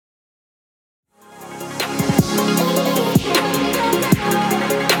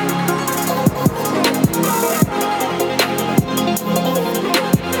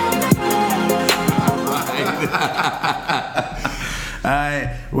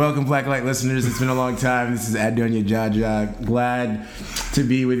Welcome, Black Light listeners. It's been a long time. This is Adonia Jaja. Glad to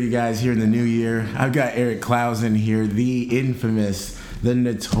be with you guys here in the new year. I've got Eric Clausen here, the infamous, the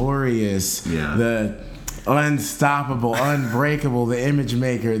notorious, the unstoppable, unbreakable, the image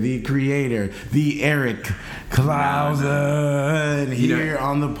maker, the creator, the Eric Clausen here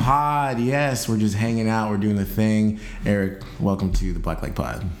on the pod. Yes, we're just hanging out. We're doing the thing. Eric, welcome to the Black Light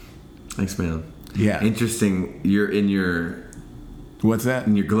Pod. Thanks, man. Yeah. Interesting. You're in your... What's that?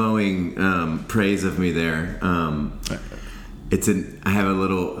 In your glowing praise of me there. I have a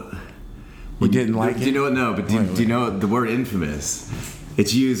little... You didn't like it? Do you know what? No, but do you know the word infamous?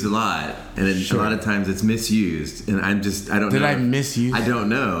 It's used a lot, and a lot of times it's misused. And I don't know. Did I misuse? I don't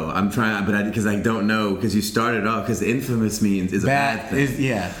know. I'm trying, because I don't know, because you started off, because infamous means is a bad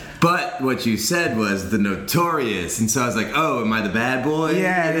thing. But what you said was the notorious, and so I was like, "Oh, am I the bad boy?"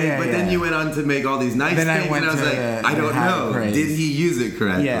 But then you went on to make all these nice things, and I was like, "I don't know. Did he use it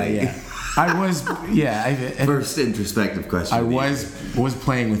correctly?" Yeah. I was, First introspective question. I was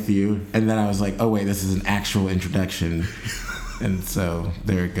playing with you, and then I was like, "Oh wait, this is an actual introduction," and so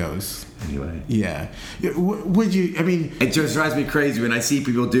there it goes. Anyway. Yeah. Would you? I mean, it just drives me crazy when I see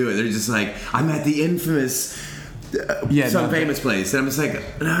people do it. They're just like, "I'm at the infamous." Famous place, and I'm just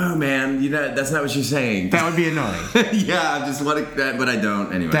like, no, man, that's not what you're saying. That would be annoying. I just want to, but I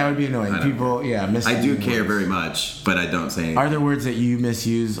don't anyway. That would be annoying. People, I do care very much, but I don't say anything. Are there words that you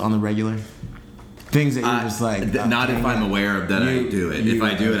misuse on the regular? Things that you're just like, not if I'm aware of that I do it. If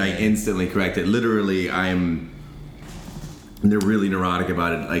I do it, I instantly correct it. Literally, they're really neurotic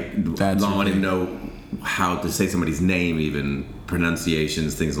about it. Like, I don't want to know how to say somebody's name, even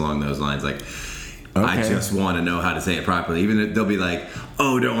pronunciations, things along those lines. Like. Okay. I just want to know how to say it properly. Even if they'll be like,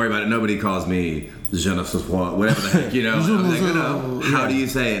 "Oh, don't worry about it. Nobody calls me je ne sais quoi," whatever the heck, I'm like, how do you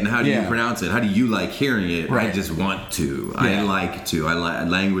say it and how do you pronounce it? How do you like hearing it? Right. I just want to. Yeah. I like to.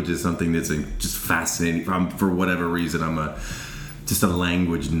 Language is something that's just fascinating. For whatever reason, I'm just a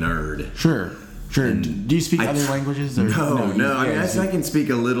language nerd. Sure. Do you speak other languages? Or? No. I mean, I can speak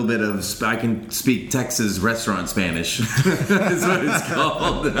a little bit of... I can speak Texas restaurant Spanish. That's what it's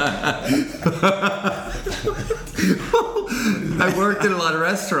called. I worked in a lot of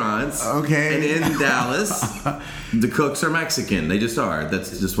restaurants. Okay. And in Dallas, the cooks are Mexican. They just are.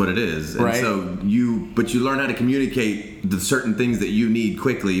 That's just what it is. And so you learn how to communicate the certain things that you need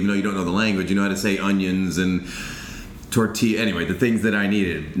quickly, even though you don't know the language. You know how to say onions and... tortilla, anyway, the things that I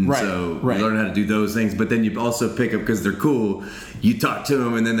needed. And so you learn how to do those things, but then you also pick up, because they're cool, you talk to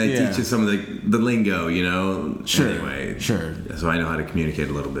them and then they teach you some of the lingo, Sure. Anyway. Sure. So I know how to communicate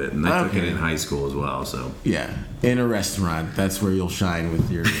a little bit. And I took it in high school as well, so. Yeah. In a restaurant, that's where you'll shine with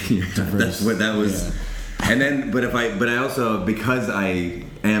your diverse. That's what that was. Yeah. And then, but I also, because I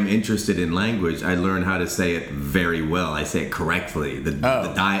am interested in language, I learn how to say it very well. I say it correctly.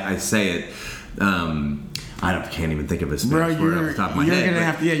 I say it, I can't even think of a Spanish word off the top of my head. You're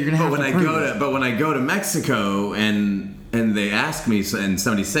gonna have to. But when I go to Mexico and they ask me and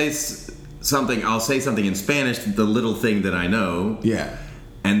somebody says something, I'll say something in Spanish, the little thing that I know. Yeah.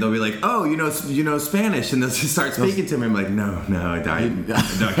 And they'll be like, "Oh, you know Spanish," and they'll just start speaking to me. I'm like, "No, I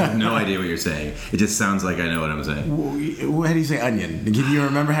have no idea what you're saying. It just sounds like I know what I'm saying." How do you say onion? Do you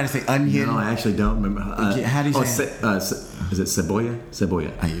remember how to say onion? No, I actually don't remember. How do you say? Is it cebolla?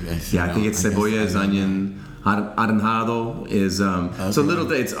 Cebolla. I think it's cebolla is onion. Arenjado is so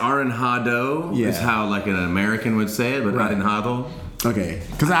little. It's arenjado is how like an American would say it, but arenjado. Okay,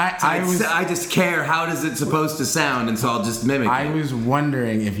 because I just care how does it supposed to sound, and so I'll just mimic it. I was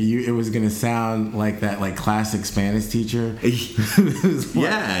wondering if it was gonna sound like that, like classic Spanish teacher.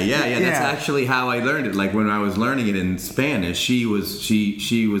 Yeah. That's actually how I learned it. Like when I was learning it in Spanish, she was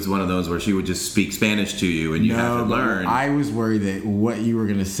one of those where she would just speak Spanish to you, and you have to learn. I was worried that what you were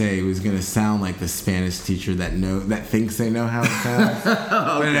gonna say was gonna sound like the Spanish teacher that thinks they know how it sounds,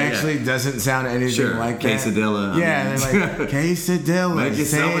 but it actually doesn't sound anything like quesadilla. Yeah, they're like quesadilla. Make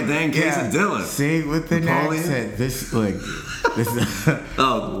yourself a dang quesadilla. Say it with an accent. You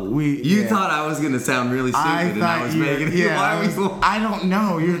thought I was gonna sound really stupid, and I was making it. I don't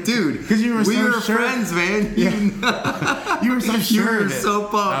know, dude. Because you were we so were sure. friends, man. You were so sure. You were so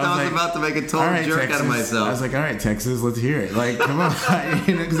pumped. I was about to make a total jerk out of myself. I was like, all right, Texas, let's hear it. Like, come on,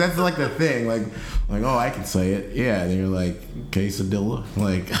 because that's like the thing. Like, oh, I can say it. Yeah, and you're like quesadilla.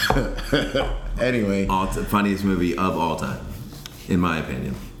 Like, anyway, funniest movie of all time. In my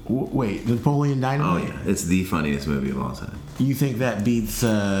opinion. Wait, Napoleon Dynamite? Oh, yeah. It's the funniest movie of all time. You think that beats...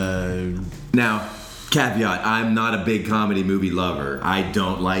 Now, Caveat, I'm not a big comedy movie lover. I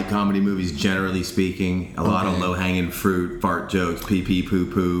don't like comedy movies, generally speaking. A lot of low-hanging fruit, fart jokes, pee-pee,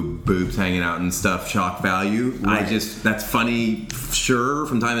 poo-poo, boobs hanging out and stuff, shock value. Right. That's funny, sure,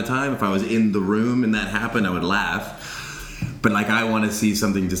 from time to time. If I was in the room and that happened, I would laugh. But, like, I want to see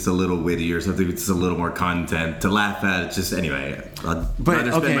something just a little witty or something with just a little more content to laugh at. It's just, anyway, I'd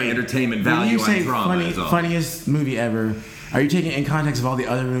rather spend my entertainment value on drama. Funniest movie ever. Are you taking it in context of all the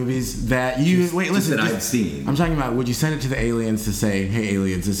other movies that you listen? That I've seen. I'm talking about. Would you send it to the aliens to say, "Hey,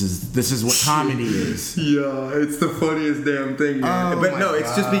 aliens, this is what comedy is"? Yeah, it's the funniest damn thing, man. But no,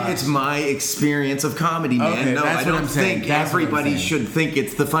 it's just it's my experience of comedy, man. Okay, no, I don't think everybody should think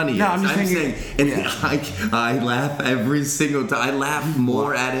it's the funniest. No, I'm just saying, I laugh every single time. I laugh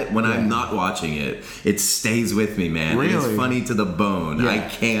more at it when I'm not watching it. It stays with me, man. Really? It is funny to the bone. Yeah. I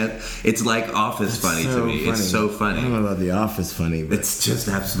can't. It's like Office funny to me. It's so funny. I don't know about The Office funny, but it's just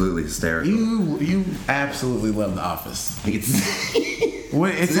absolutely hysterical. You absolutely love The Office. It's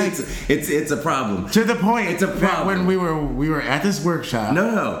a problem. To the point, it's a problem. When we were at this workshop.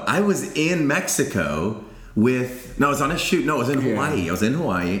 No, I was in Mexico with. No, I was on a shoot. No, I was in Hawaii. I was in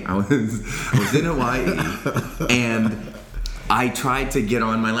Hawaii, and I tried to get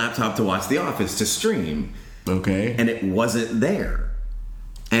on my laptop to watch The Office to stream. Okay. And it wasn't there.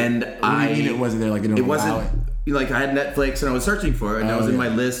 And what do you mean it wasn't there? Like it wasn't. Like I had Netflix and I was searching for it and I was in my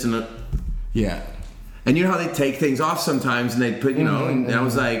list and and you know how they take things off sometimes and they put and I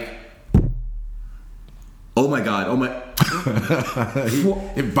was like, oh my god,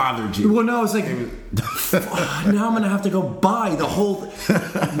 it bothered you. Well, no, I was like, now I'm gonna have to go buy the whole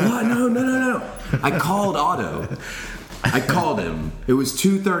what? No. I called Otto. I called him. It was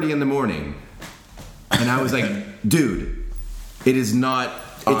 2:30 in the morning and I was like, dude, it is not.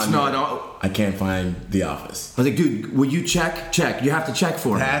 It's not on. I can't find The Office. I was like, dude, will you check? Check. You have to check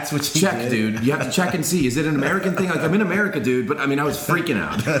for me. That's what you check, did. Dude. You have to check and see. Is it an American thing? Like, I'm in America, dude, but I mean, I was freaking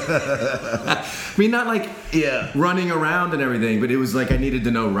out. I mean, not like running around and everything, but it was like I needed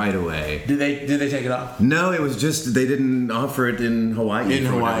to know right away. Did they take it off? No, it was just they didn't offer it in Hawaii. In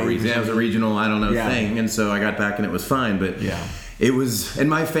Hawaii, it was a regional, thing, and so I got back and it was fine. But it was, and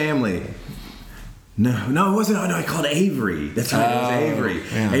my family. No, it wasn't. Oh, no, I called Avery. That's right, it was Avery.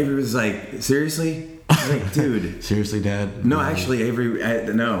 Yeah. Avery was like, seriously? I was like, dude. Seriously, Dad? No, actually, Avery,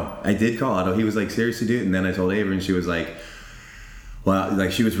 I did call Otto. He was like, seriously, dude? And then I told Avery, and she was like, well,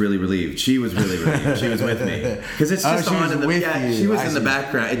 like, she was really relieved. She was really relieved. She was with me. Because it's just on in the she was in the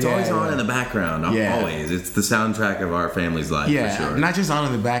background. It's always on in the background. Always. It's the soundtrack of our family's life, for sure. Not just on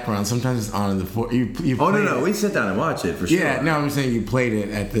in the background. Sometimes it's on in the... You no. We sit down and watch it, for sure. Yeah, no, I'm saying you played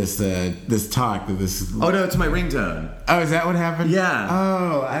it at this talk. Oh, no, it's my ringtone. Oh, is that what happened? Yeah.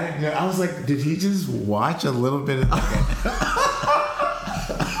 Oh, I didn't know. I was like, did he just watch a little bit of...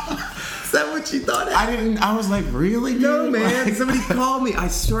 Is that what you thought? I was like, really? No, man. Like, somebody called me. I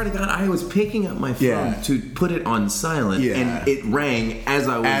swear to God, I was picking up my phone to put it on silent, and it rang as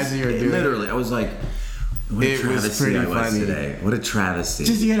I was. As you were doing literally, I was like, what a travesty I was today. What a travesty.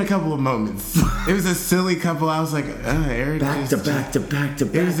 Just you had a couple of moments. It was a silly couple. I was like, Eric. Back to back,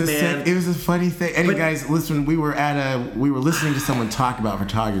 man. It was a funny thing. Anyway, guys, listen. We were listening to someone talk about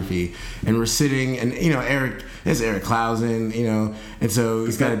photography, and we're sitting, and Eric. It's Eric Clausen, and so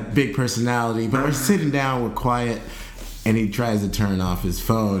he's got a big personality. But we're sitting down, we're quiet, and he tries to turn off his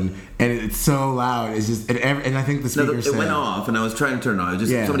phone, and it's so loud. It's just, and I think the speaker said... It went off, and I was trying to turn it off.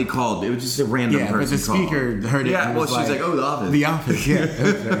 Just somebody called. It was just a random person but the speaker called. heard it. Yeah, well, she's like, oh, The Office. The Office, yeah. It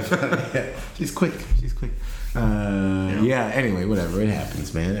was very funny. Yeah. She's quick. Anyway, whatever. It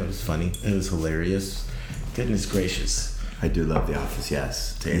happens, man. It was funny. It was hilarious. Goodness gracious. I do love The Office,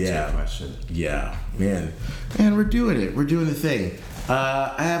 yes, to answer your question. Yeah, man, we're doing it. We're doing the thing.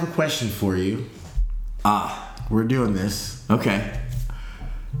 I have a question for you. We're doing this. Okay.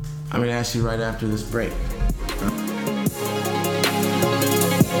 I'm going to ask you right after this break.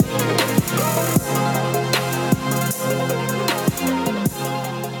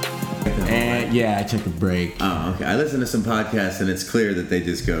 And I took a break. Oh, okay. I listen to some podcasts, and it's clear that they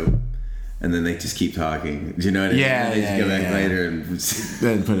just go... And then they just keep talking. Do you know what I mean? Yeah, they just go back later and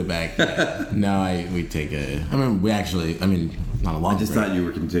then put it back. Yeah. No, we take a. I mean, not a long. I just thought you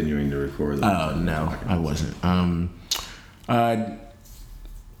were continuing to record. Oh no, I wasn't. I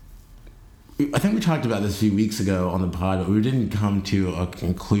think we talked about this a few weeks ago on the pod, but we didn't come to a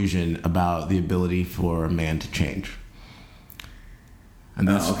conclusion about the ability for a man to change. And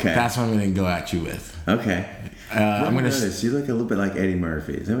that's what I'm going to go at you with. Okay. I'm going to notice you look a little bit like Eddie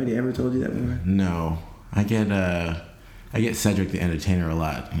Murphy. Has anybody ever told you that before? No, I get Cedric the Entertainer a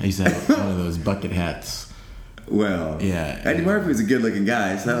lot. I used to have one of those bucket hats. Well, yeah. Eddie Murphy was a good-looking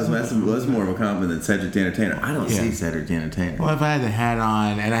guy, so that was more of a compliment than Cedric the Entertainer. I don't see Cedric the Entertainer. Well, if I had the hat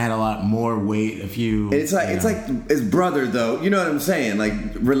on and I had a lot more weight, it's like his brother, though. You know what I'm saying? Like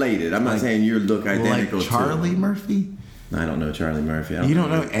related. I'm not saying you look identical. Like Charlie Murphy. I don't know Charlie Murphy. You don't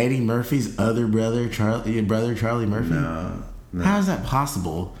know Eddie Murphy's other brother, Charlie Murphy? No. How is that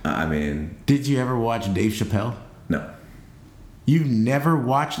possible? I mean, did you ever watch Dave Chappelle? No. You never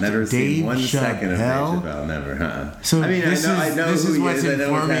watched never Dave seen one Chappelle? second of Dave Chappelle, never, huh? So I mean, I know this who is he what's is.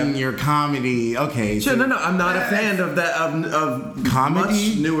 informing your comedy. Okay. Sure, no, I'm not a fan of that of comedy.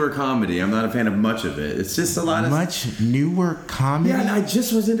 Much newer comedy. I'm not a fan of much of it. It's just a lot of much newer comedy. Yeah, and I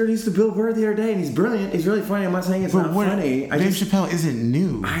just was introduced to Bill Burr the other day, and he's brilliant. He's really funny. I'm not saying it's not funny. Dave Chappelle isn't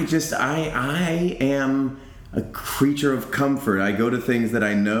new. I am a creature of comfort. I go to things that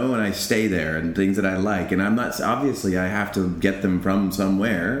I know and I stay there, and things that I like, and I'm not, obviously I have to get them from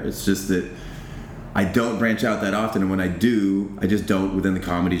somewhere. It's just that I don't branch out that often, and when I do, I just don't within the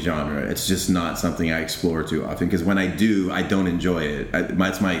comedy genre. It's just not something I explore too often, because when I do, I don't enjoy it.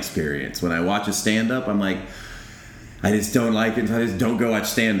 That's my experience. When I watch a stand-up, I'm like, I just don't like it, so I just don't go watch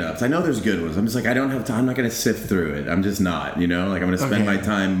stand-ups. I know there's good ones. I'm just like, I don't have time. I'm not going to sift through it. I'm just not, you know? Like, I'm going to spend my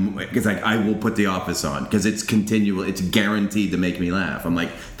time, because like, I will put The Office on, because it's continual. It's guaranteed to make me laugh. I'm like,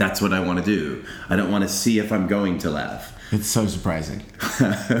 that's what I want to do. I don't want to see if I'm going to laugh. It's so surprising.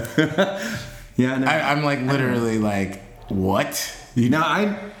 Yeah, no, I'm like literally like, what?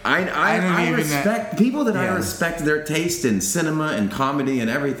 I respect people that I respect their taste in cinema and comedy and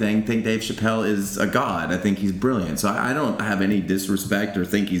everything. Think Dave Chappelle is a god. I think he's brilliant. So I don't have any disrespect or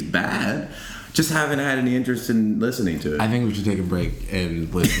think he's bad. Just haven't had any interest in listening to it. I think we should take a break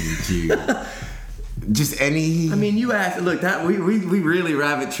and listen to just any. I mean, you asked. Look, that we really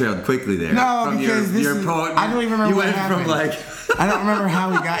rabbit trailed quickly there. No, from because I don't even remember what happened. From like. I don't remember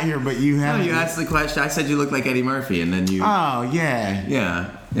how we got here, but you have. No, you asked the question. I said you look like Eddie Murphy, and then you. Oh yeah.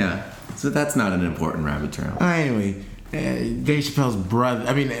 Yeah. So that's not an important rabbit trail. Anyway, Dave Chappelle's brother.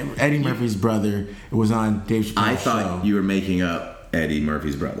 I mean, Eddie Murphy's brother was on Dave Chappelle's I thought show. You were making up Eddie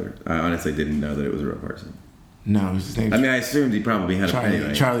Murphy's brother. I honestly didn't know that it was a real person. No, it was his name. I mean, I assumed he probably had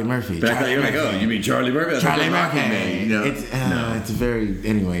Charlie Murphy. But I thought you were like, oh, you mean Charlie Murphy? That's Charlie Murphy. No. It's very.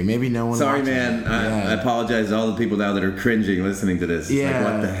 Anyway, maybe no one. Sorry, man. I apologize to all the people now that are cringing listening to this. It's like,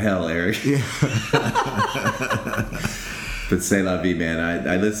 what the hell, Eric? Yeah. But c'est la vie, man.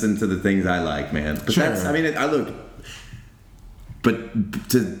 I listen to the things I like, man. But that's. I mean, I look. But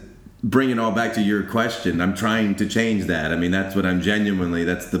to bring it all back to your question, I'm trying to change that. I mean, that's what I'm genuinely,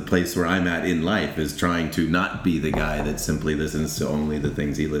 that's the place where I'm at in life, is trying to not be the guy that simply listens to only the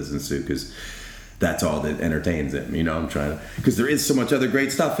things he listens to, because that's all that entertains him. You know, I'm trying to, because there is so much other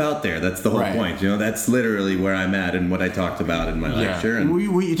great stuff out there. That's the whole point. You know, that's literally where I'm at and what I talked about in my lecture. And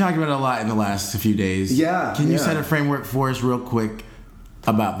you talked about it a lot in the last few days. Yeah. Can you set a framework for us real quick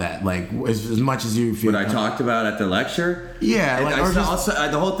about that? Like, as much as you feel. What I talked about at the lecture? Yeah.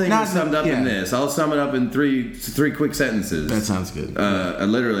 The whole thing is summed up in this. I'll sum it up in three quick sentences. That sounds good.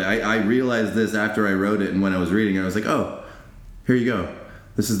 Literally, I realized this after I wrote it, and when I was reading it, I was like, oh, here you go.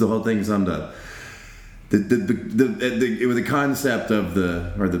 This is the whole thing summed up. It was a concept of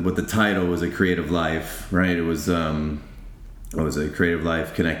what the title was, a creative life, right? It was a creative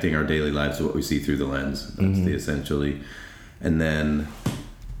life connecting our daily lives to what we see through the lens. That's the essentially. And then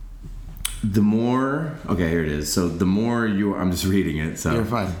the more, here it is. So the more I'm just reading it. So you're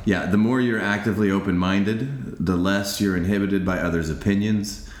fine. Yeah, the more you're actively open-minded, the less you're inhibited by others'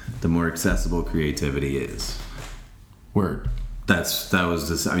 opinions, the more accessible creativity is. Word. That was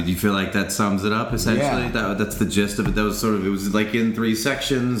just. I mean, do you feel like that sums it up essentially? Yeah. That's the gist of it. That was sort of. It was like in 3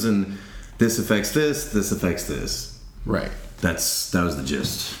 sections, and this affects this. This affects this. Right. That was the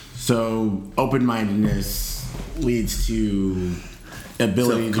gist. So open-mindedness leads to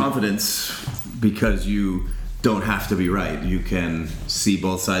ability, confidence, because you don't have to be right. You can see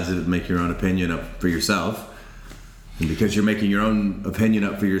both sides of it, make your own opinion up for yourself, and because you're making your own opinion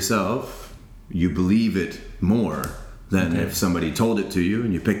up for yourself, you believe it more than if somebody told it to you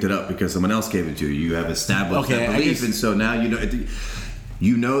and you picked it up because someone else gave it to you. You have established that belief, and so now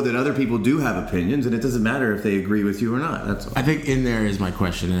you know that other people do have opinions, and it doesn't matter if they agree with you or not. That's all. I think in there is my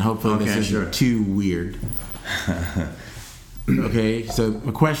question, and hopefully this isn't too weird. Okay, so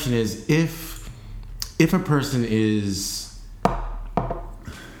my question is, if a person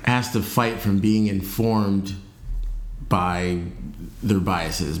has to fight from being informed by their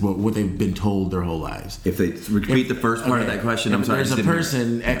biases, what they've been told their whole lives. If they repeat the first part of that question, I'm sorry. There's a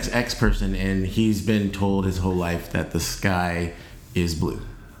person, X person, and he's been told his whole life that the sky is blue.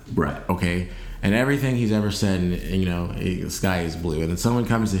 Right. Okay. And everything he's ever said, you know, the sky is blue. And then someone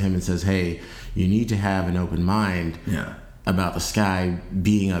comes to him and says, hey, you need to have an open mind about the sky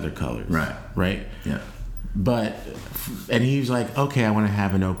being other colors. Right. Right? Yeah. But, and he was like, okay, I want to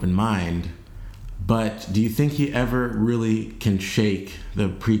have an open mind. But do you think he ever really can shake the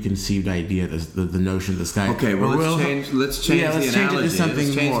preconceived idea, the notion of the sky? Okay, well, let's change the analogy. Let's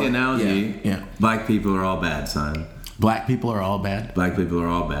change the analogy. Yeah. Black people are all bad, son. Black people are all bad? Black people are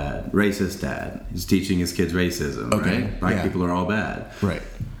all bad. Racist dad. He's teaching his kids racism, right? Black people are all bad. Right.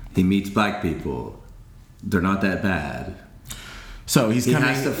 He meets black people. They're not that bad. So he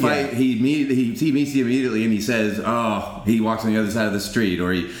has to fight. Yeah. He meets you immediately, and he says, "Oh," he walks on the other side of the street,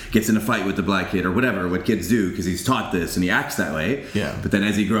 or he gets in a fight with the black kid, or whatever. What kids do, because he's taught this, and he acts that way. Yeah. But then,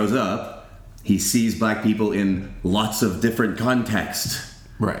 as he grows up, he sees black people in lots of different contexts.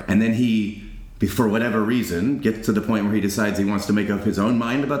 Right. And then he, for whatever reason, gets to the point where he decides he wants to make up his own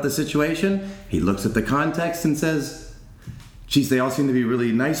mind about the situation. He looks at the context and says, "Geez, they all seem to be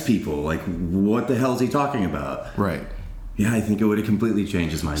really nice people. Like, what the hell is he talking about?" Right. Yeah, I think it would have completely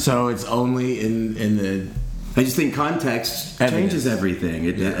changed his mind. So it's only in the... I just think context changes everything.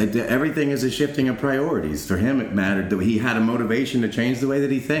 Everything is a shifting of priorities. For him, it mattered that he had a motivation to change the way that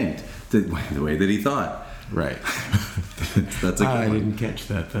he thinked, the way that he thought. Right. That's a good I one. didn't catch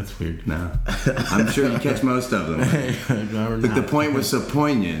that. That's weird. No. I'm sure you catch most of them. But the point was so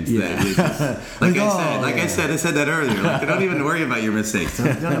poignant that it just, I said that earlier. Like, don't even worry about your mistakes. Don't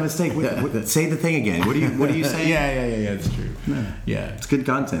have a mistake. Say the thing again. What are you saying? Yeah, it's true. No. Yeah. It's good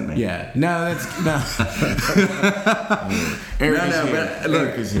content, man. Yeah. No, that's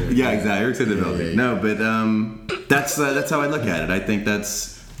Eric is here. Yeah, exactly. Eric's in the building. No, but that's how I look at it. I think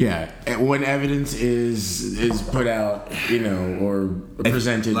that's... Yeah, when evidence is put out, you know, or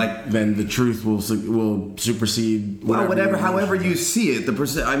presented, then the truth will supersede. However you see it.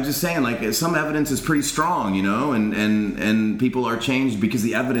 I'm just saying, like, some evidence is pretty strong, you know, and people are changed because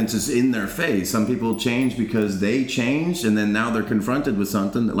the evidence is in their face. Some people change because they changed, and then now they're confronted with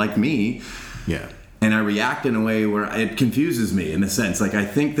something like me. Yeah. And I react in a way where it confuses me, in a sense. Like, I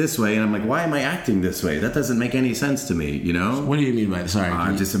think this way, and I'm like, why am I acting this way? That doesn't make any sense to me, you know? What do you mean by that? Sorry.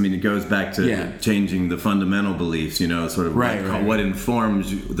 It goes back to changing the fundamental beliefs, you know, sort of what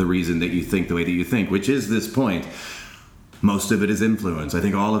informs the reason that you think the way that you think, which is this point. Most of it is influence. I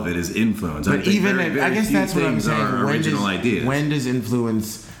think all of it is influence. But I guess that's what I'm saying. Original ideas. When does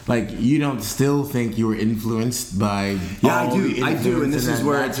influence... Like, you don't still think you were influenced by... Yeah, I do, and this is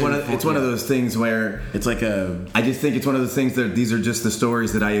where it's one of those things where... It's like I just think it's one of those things that these are just the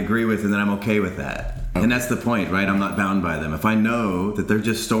stories that I agree with, and that I'm okay with that. Okay. And that's the point, right? I'm not bound by them. If I know that they're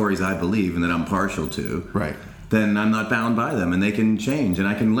just stories I believe and that I'm partial to... Right. Then I'm not bound by them, and they can change, and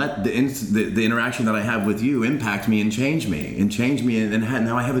I can let the interaction that I have with you impact me and change me, and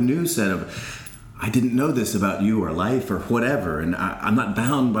now I have a new set of... I didn't know this about you or life or whatever, and I'm not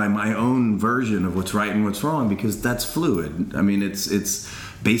bound by my own version of what's right and what's wrong, because that's fluid. I mean, it's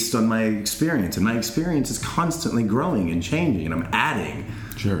based on my experience, and my experience is constantly growing and changing, and I'm adding.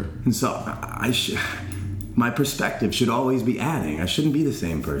 Sure. And so my perspective should always be adding. I shouldn't be the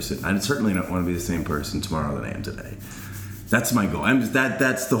same person. I certainly don't want to be the same person tomorrow that I am today. That's my goal.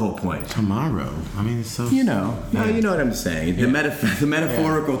 That's the whole point. Tomorrow. I mean, it's so... You know. No, you know what I'm saying. Yeah. The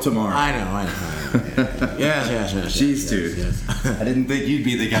metaphorical tomorrow. I know. Yes. Jeez, dude. Yes. I didn't think you'd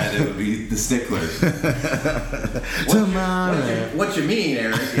be the guy that would be the stickler. Tomorrow. What you mean,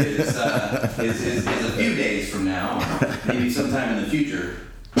 Eric, is a few days from now, maybe sometime in the future.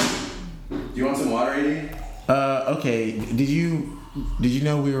 Do you want some water, Eddie? Okay. Did you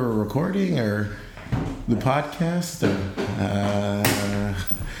know we were recording, or... The podcast?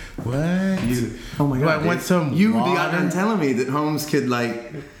 What? Oh my God! I want some. You the other telling me that Holmes could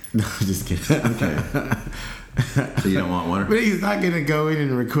like. No, just kidding. Okay. So you don't want water? But he's not gonna go in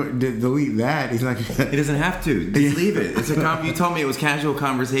and record, delete that. He's not. He doesn't have to. Just leave it. It's you told me it was casual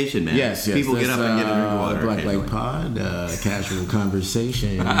conversation, man. Yes. People get up and get a drink of water. Black Light Pod, casual conversation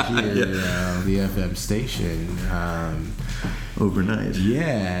here, the FM station. Overnight.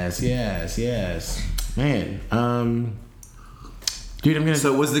 Yes. Man, dude, I'm gonna...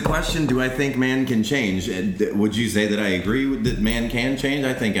 So was the question, do I think man can change? Would you say that I agree with that man can change?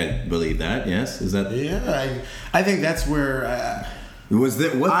 I think I believe that, yes? Is that... Yeah, I think that's where...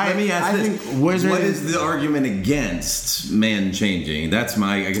 let me ask this. What is the argument against man changing? That's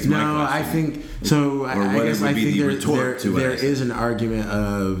my question. No, I think... So, I think there is an argument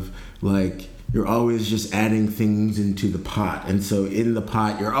of, like... You're always just adding things into the pot, and so in the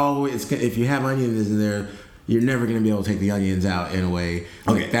pot, you're always, if you have onions in there, you're never going to be able to take the onions out in a way.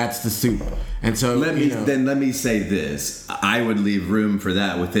 Like, Okay. that's the soup. And so, let me say this. I would leave room for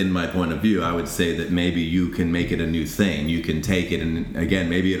that within my point of view. I would say that maybe you can make it a new thing. You can take it, and again,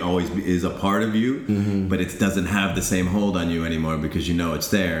 maybe it always is a part of you, but it doesn't have the same hold on you anymore because you know it's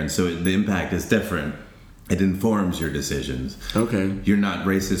there, and so the impact is different. It informs your decisions. Okay. You're not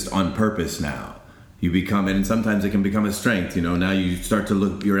racist on purpose now. You become, and sometimes it can become a strength. You know, now you start to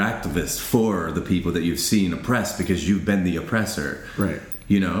look, you're activist for the people that you've seen oppressed because you've been the oppressor. Right.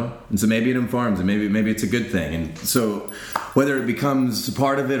 You know, and so maybe it informs, and maybe it's a good thing. And so, whether it becomes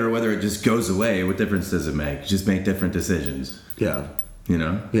part of it or whether it just goes away, what difference does it make? Just make different decisions. Yeah. You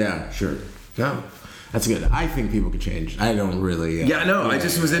know. Yeah. Sure. No. That's good. I think people could change. I don't really. Yeah, no. I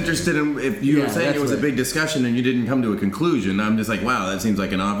just was interested in if you were saying it was a big discussion and you didn't come to a conclusion. I'm just like, wow, that seems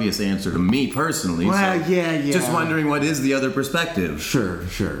like an obvious answer to me personally. Well, so yeah. Just wondering what is the other perspective. Sure.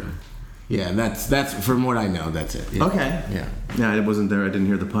 Yeah, that's from what I know. That's it. Yeah. Okay. Yeah, I wasn't there. I didn't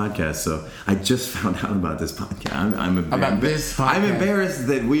hear the podcast, so I just found out about this podcast. I'm embarrassed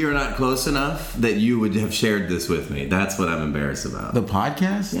that we are not close enough that you would have shared this with me. That's what I'm embarrassed about. The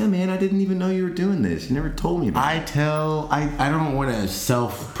podcast? Yeah, man. I didn't even know you were doing this. You never told me about it. I don't want to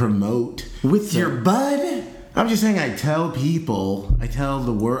self-promote with your bud. I'm just saying, I tell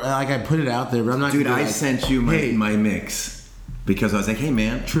the world, like I put it out there, but I'm not. Dude, I sent you my mix because I was like, hey,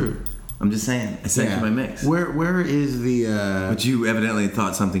 man. True. I'm just saying. I sent you my mix. Where is the... But you evidently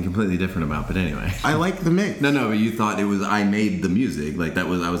thought something completely different about. But anyway. I like the mix. No, but you thought it was I made the music. Like, that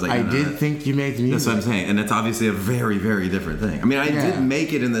was... I was like... I did think you made the music. That's what I'm saying. And that's obviously a very, very different thing. I mean, I did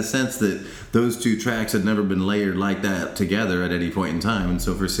make it in the sense that those two tracks had never been layered like that together at any point in time. And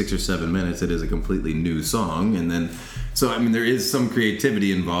so for 6 or 7 minutes, it is a completely new song. And then... So, I mean, there is some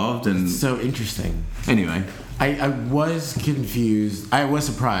creativity involved. And it's so interesting. Anyway... I was confused. I was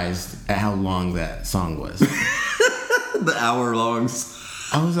surprised at how long that song was. The hour-long.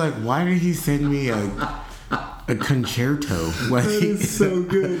 I was like, why did he send me a concerto? That is so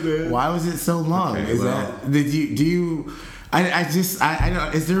good, man. Why was it so long? Okay, Do you? I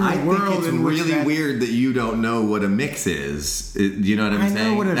don't. Is there a world think it's in which really weird that you don't know what a mix is? You know what I'm saying?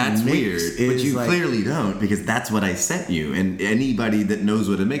 I know what a that's mix weird, is, but you like, clearly don't because that's what I sent you. And anybody that knows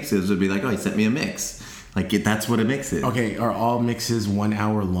what a mix is would be like, "Oh, he sent me a mix." Like that's what a mix is. Okay, are all mixes 1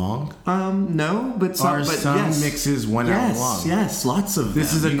 hour long? No, but some mixes 1 hour long? Yes, lots of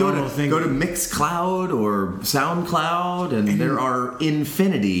this them. is a normal thing. Go to Mixcloud or SoundCloud, and there are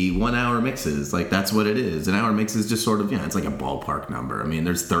infinity 1 hour mixes. Like that's what it is. An hour mix is just sort of it's like a ballpark number. I mean,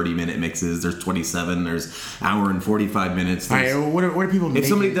 there's 30-minute mixes. There's 27. There's hour and 45 minutes. All right, what are people making? If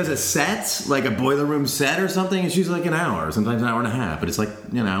somebody does a set, like a boiler room set or something, it's usually like an hour, sometimes an hour and a half. But it's like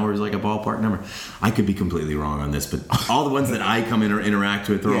an hour is like a ballpark number. I could be completely wrong on this, but all the ones that I come in or interact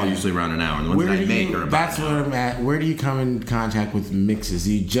with are all usually around an hour. And the ones that I make are about that's what I'm at. Where do you come in contact with mixes?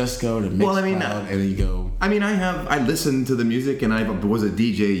 Do you just go to Mixcloud and then you go... I mean, I listen to the music, and I was a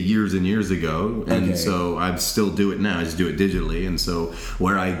DJ years and years ago, and so I still do it now. I just do it digitally, and so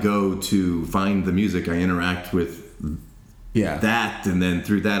where I go to find the music, I interact with that, and then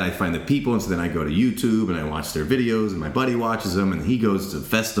through that I find the people, and so then I go to YouTube and I watch their videos, and my buddy watches them, and he goes to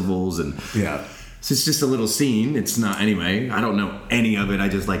festivals, and so it's just a little scene. It's not, anyway, I don't know any of it. I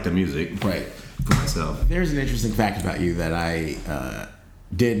just like the music for myself. There's an interesting fact about you that I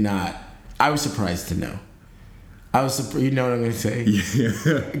I was surprised to know. I was surprised. You know what I'm going to say?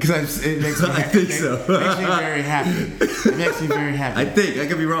 Yeah. Because it makes me happy. I think so. It makes me very happy. It makes me very happy. I think. I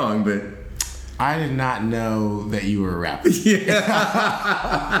could be wrong, but... I did not know that you were a rapper. Yeah.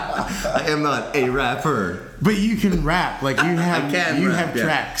 I am not a rapper. But you can rap. Like, you have, I can rap,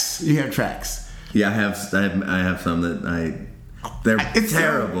 tracks. You have tracks. Yeah, I have some that they're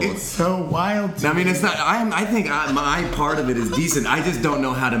terrible. It's so wild. I mean, it's not. I think my part of it is decent. I just don't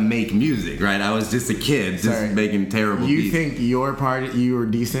know how to make music. Right? I was just a kid, making terrible. You think you were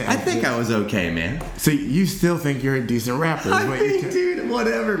decent? I think I was okay, man. So you still think you're a decent rapper? Dude,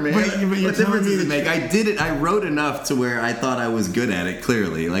 whatever, man. What difference does it make? I did it. I wrote enough to where I thought I was good at it.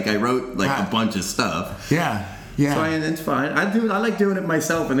 Clearly, like I wrote a bunch of stuff. Yeah. So it's fine. I like doing it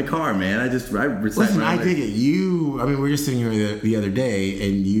myself in the car, man. I listen. I dig it. I mean, we were just sitting here the other day,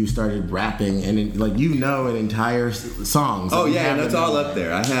 and you started rapping, and an entire song. So that's all up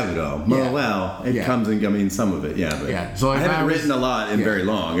there. I have it all. Well, it comes and some of it, But So I haven't written a lot in very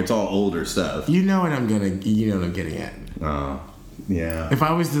long. It's all older stuff. You know what I'm getting at. Oh. Yeah. If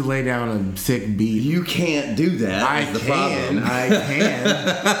I was to lay down a sick beat, you can't do that. I can.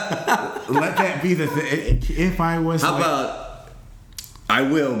 Let that be the thing. If I was, how about? I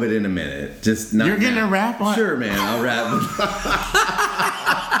will, but in a minute. Just not. You're gonna rap on? Sure, man. I'll rap.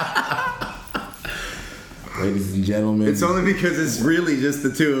 Ladies and gentlemen. It's only because it's really just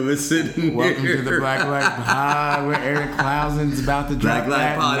the two of us sitting Welcome here. to the Black Light Pod, where Eric Clausen's about to drop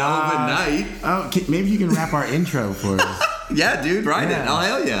Black Light Pod overnight. Oh, maybe you can rap our intro for us. Yeah, dude, write it. Oh,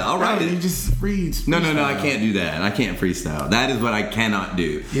 hell yeah. I'll write it. You just freeze. No, I can't do that. I can't freestyle. That is what I cannot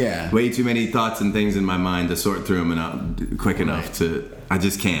do. Yeah. Way too many thoughts and things in my mind to sort through them and not quick enough to... I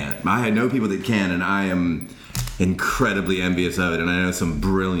just can't. I know people that can, and I am incredibly envious of it. And I know some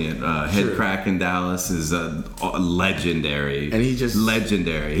brilliant... Headcrack in Dallas is legendary. And he just...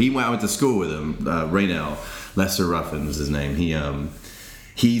 Legendary. I went to school with him. Raynell. Lester Ruffin was his name.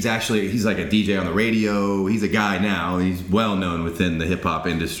 He's like a DJ on the radio. He's a guy now. He's well known within the hip hop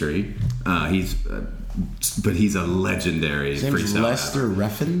industry. But he's a legendary freestyle. Lester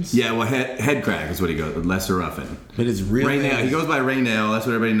Ruffin? Yeah, well, Headcrack is what he goes. Lester Ruffin. But his real name. He goes by Raynell. That's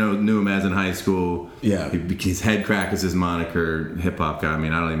what everybody knew him as in high school. Yeah. His Headcrack is his moniker. Hip hop guy. I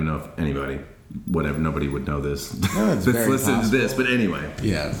mean, I don't even know if anybody, whatever, nobody would know this. No, it's very listen possible. to this. But anyway.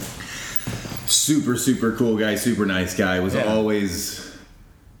 Yeah. Super, super cool guy. Super nice guy. Was always...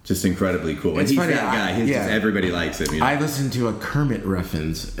 just incredibly cool. And It's he's funny, that guy. Just everybody likes him. You know? I listened to a Kermit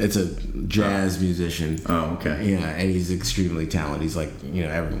Ruffins. It's a jazz musician. Oh, okay. Yeah, and he's extremely talented. He's like,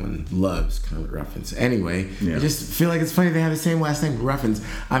 everyone loves Kermit Ruffins. Anyway, I just feel like it's funny they have the same last name, Ruffins.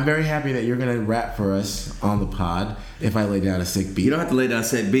 I'm very happy that you're going to rap for us on the pod if I lay down a sick beat. You don't have to lay down a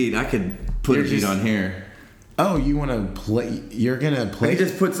sick beat. I could put a beat on here. Oh, you want to play? You're going to play? He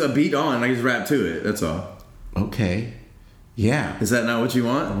just puts a beat on. I just rap to it. That's all. Okay. Yeah. Is that not what you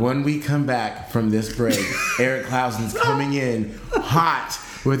want? When we come back from this break, Eric Clausen's coming in hot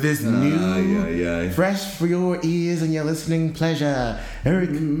with this new, fresh for your ears and your listening pleasure. Eric.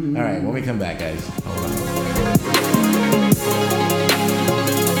 All right, when we come back, guys. Hold on.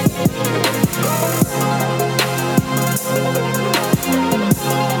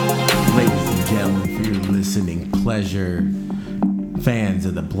 Ladies and gentlemen, for your listening pleasure, fans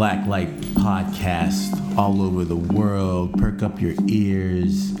of the Black Light Podcast all over the world, perk up your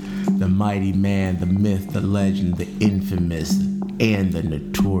ears. The mighty man, the myth, the legend, the infamous, and the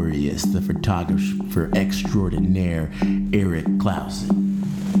notorious, the photographer extraordinaire, Eric Clausen.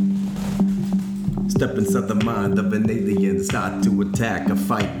 Step inside the mind of an alien, start to attack or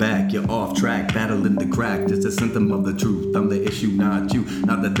fight back. You're off track, battling the crack. Just a symptom of the truth. I'm the issue, not you.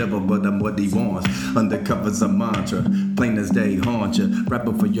 Not the devil, but I'm what he wants. Undercover's a mantra, plain as day haunt you.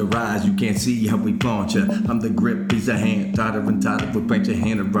 Rapper for your eyes, you can't see how we flaunt you. I'm the grip, piece of hand, tighter and tighter. We'll paint your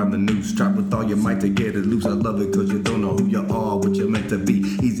hand around the noose. Try with all your might to get it loose. I love it cause you don't know who you are, what you're meant to be.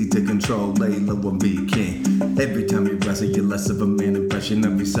 Easy to control, lay low and be king. Every time you wrestle, you're less of a man impression.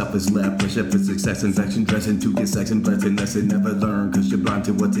 Every self is left, pressure for success. Infection, dressing to get sex and blessing. Lesson never learn, cause you're blind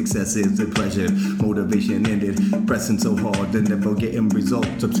to what success is and pleasure. Motivation ended, pressing so hard and never getting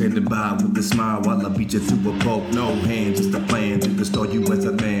results. I'm standing by with a smile while I beat you to a pulp. No hand, just a plan to restore you as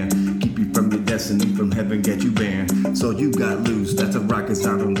a man. Keep you from your destiny, from heaven get you banned. So you got loose, that's a rocket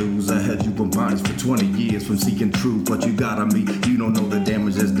I don't lose. I had you in bonds for 20 years from seeking truth. What you got on me, you don't know the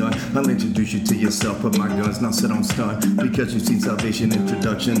damage that's done. I'll introduce you to yourself, put my guns, now sit on stun. Because you see salvation,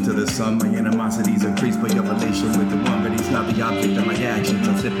 introduction to the sun. My animosity's increased by your relation with the one, but he's not the object of my actions.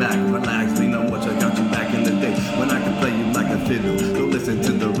 So sit back and relax, lean on what I got you back in the day when I could play you like a fiddle. Don't listen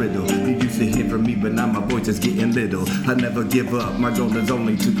to the riddle. You used to hear from me, but now my voice is getting little. I never give up, my goal is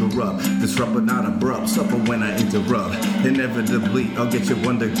only to corrupt. Disrupt but not abrupt, suffer when I interrupt. Inevitably, I'll get you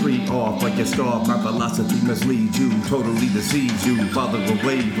 1 degree off like a star. My philosophy misleads you, totally deceives you. Father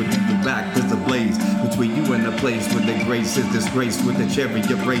away with the back, there's a blaze between you and the place where the grace is disgraced. With the cherry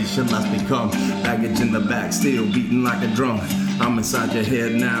erased, shall I become baggage in the back, still beating like a drum. I'm inside your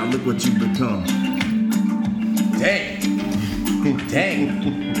head now, look what you become. Dang. Dang.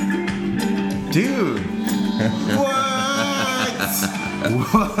 Dude.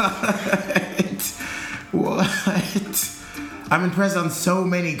 What? I'm impressed on so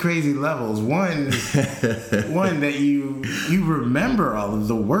many crazy levels. One that you remember all of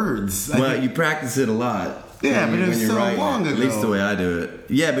the words. Well, you practice it a lot. Yeah, but it was so long ago. At least the way I do it.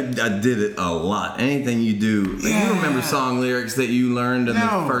 Yeah, but I did it a lot. Anything you do. Like, you remember song lyrics that you learned in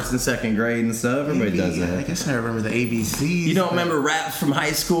the first and second grade and stuff? Everybody does that. I guess I remember the ABCs. You don't remember raps from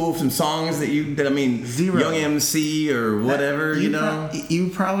high school, from songs that Zero. Young MC or whatever, you know? You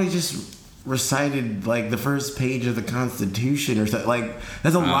probably just recited like the first page of the Constitution or something. Like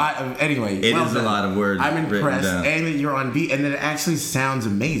that's a lot of It is a lot of words. I'm impressed, and that you're on beat, and then it actually sounds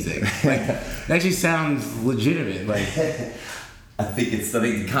amazing. Like it actually sounds legitimate. Like I think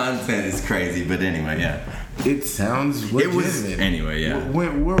the content is crazy, but anyway, yeah. It sounds legitimate. Anyway, yeah. Where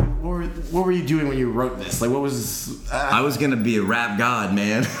what were you doing when you wrote this? Like, what was? I was gonna be a rap god,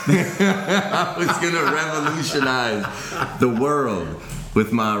 man. I was gonna revolutionize the world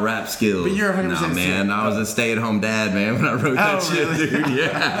with my rap skills. But you're 100% nah, man. I was a stay-at-home dad, man, when I wrote that shit, really? dude.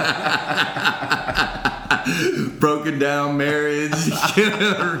 Yeah. Broken down marriage,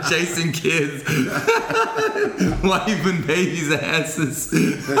 chasing kids, wiping babies' asses.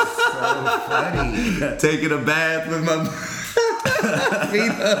 That's so funny. Taking a bath with my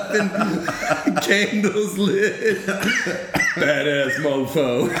feet up and candles lit. Badass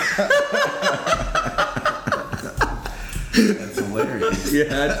mofo. That's hilarious.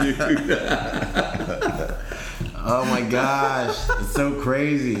 Yeah, dude. Oh my gosh, it's so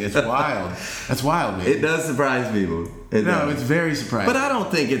crazy. It's wild. That's wild, man. It does surprise people. It's very surprising. But I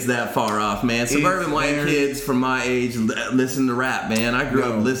don't think it's that far off, man. Suburban white kids from my age listen to rap, man. I grew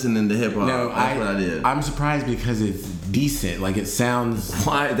up listening to hip hop. That's what I did. I'm surprised because it's decent. Like, it sounds...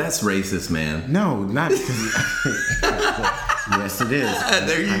 Why? That's racist, man. No, not because... Yes, it is.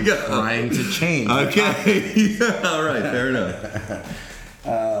 There you I'm go. Trying to change. Okay. All right, fair enough.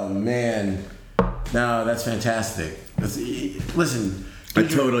 Oh, man. No, that's fantastic. Listen. I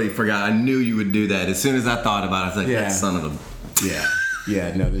totally forgot. I knew you would do that. As soon as I thought about it, I was like, yeah. that son of a...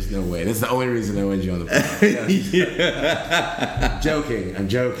 Yeah, no, there's no way. That's the only reason I wanted you on the podcast. Yeah. I'm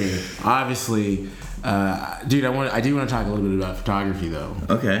joking. Obviously, dude, I do want to talk a little bit about photography, though.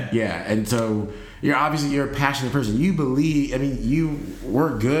 Okay. Yeah, and so you're a passionate person. You believe, you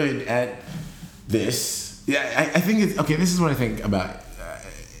were good at this. Yeah, I think it's, okay, this is what I think about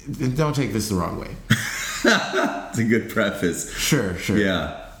don't take this the wrong way. It's a good preface. Sure.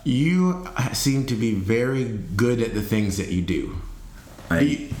 Yeah. You seem to be very good at the things that you do.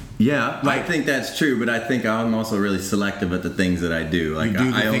 I think that's true, but I think I'm also really selective at the things that I do. Like,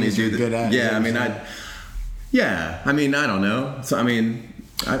 I only do good at. Yeah, I don't know. So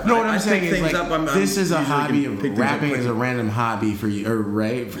what I'm saying is, like, this is a hobby. Rapping is a random hobby for you, or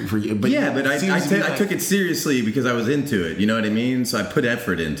right for you. But I took it seriously because I was into it. You know what I mean? So I put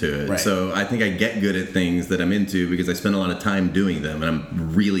effort into it. Right. So I think I get good at things that I'm into because I spend a lot of time doing them, and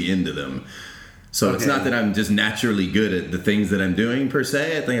I'm really into them. So It's not that I'm just naturally good at the things that I'm doing per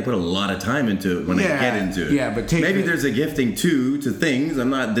se. I think I put a lot of time into it when I get into it. Yeah, but maybe there's a gifting too to things. I'm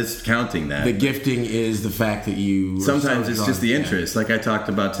not discounting that. The gifting is the fact that you. Sometimes it's just the interest, like I talked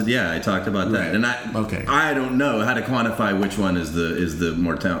about. I talked about that, and I don't know how to quantify which one is the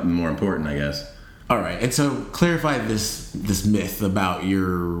more important, I guess. All right, and so clarify this myth about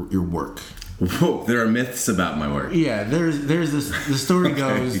your work. Whoa, there are myths about my work. Yeah, there's this. The story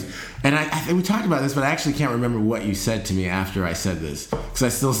goes, and I think we talked about this, but I actually can't remember what you said to me after I said this because I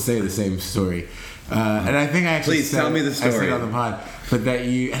still say the same story. And I think I actually please tell me the story. I said it on the pod, but that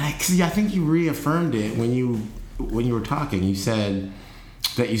you and I think you reaffirmed it when you were talking. You said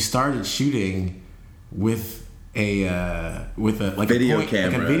that you started shooting with a video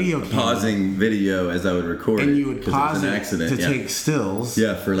camera, pausing video as I would record it, and you would pause it to take stills.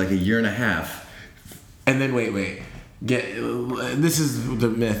 Yeah, for like a year and a half. And then wait. This is the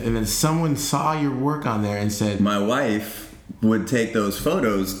myth. And then someone saw your work on there and said, my wife would take those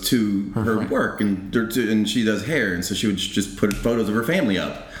photos to her work, and she does hair, and so she would just put photos of her family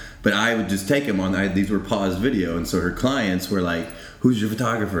up. But I would just take them on. These were paused video, and so her clients were like, "Who's your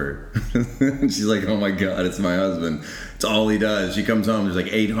photographer?" And she's like, "Oh my God, it's my husband. It's all he does." She comes home, there's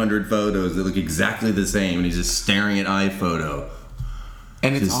like 800 photos that look exactly the same, and he's just staring at iPhoto.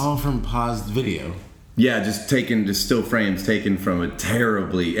 And it's all from paused video. Yeah, just still frames taken from a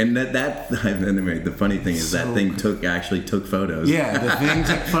terribly, and anyway, the funny thing is that thing actually took photos. Yeah, the thing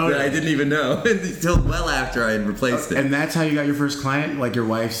took photos that I didn't even know until well after I had replaced it. And that's how you got your first client, like your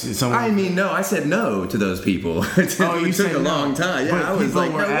wife's. No, I said no to those people. It took a long time. Yeah, I was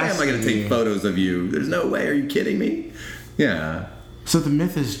like, no way am I going to take photos of you? There's no way. Are you kidding me? Yeah. So the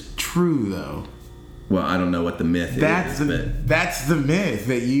myth is true, though. Well, I don't know what the myth is. That's the myth,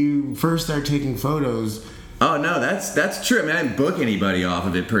 that you first start taking photos. Oh, no, that's true. I mean, I didn't book anybody off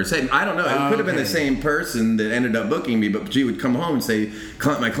of it per se. I don't know. It could have been the same person that ended up booking me, but she would come home and say,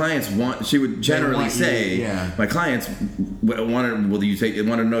 my clients want, she would generally say, my clients wanted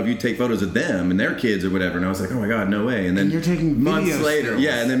to know if you take photos of them and their kids or whatever. And I was like, oh my God, no way. And then you're taking months later,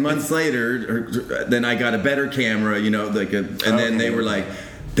 months later, then I got a better camera, then they were like,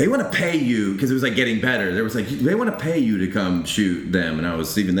 they want to pay you, because it was like getting better. There was like, they want to pay you to come shoot them, and I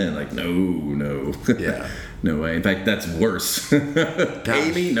was even then like, no, yeah, no way. In fact, that's worse.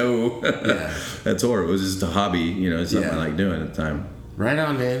 Pay me, no. Yeah, that's horrible. It was just a hobby, something I like doing at the time. Right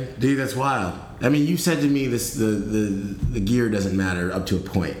on, man, dude. That's wild. I mean, you said to me the gear doesn't matter up to a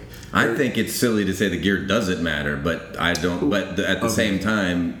point. I think it's silly to say the gear doesn't matter, but I don't. But at the same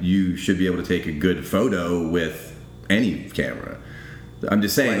time, you should be able to take a good photo with any camera. I'm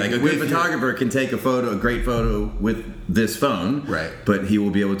just saying, like a good photographer can take a great photo with this phone, right? But he will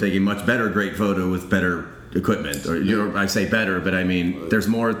be able to take a much better, great photo with better equipment. Or I say better, but I mean there's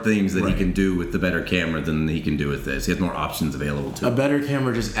more things that he can do with the better camera than he can do with this. He has more options available to him. A better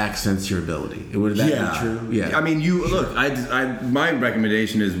camera just accents your ability. Would that be true? Yeah. I mean, my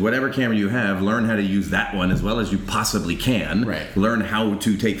recommendation is whatever camera you have, learn how to use that one as well as you possibly can. Right. Learn how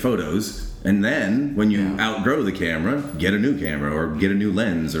to take photos. And then, when you outgrow the camera, get a new camera or get a new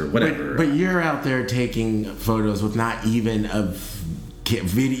lens or whatever. But you're out there taking photos with not even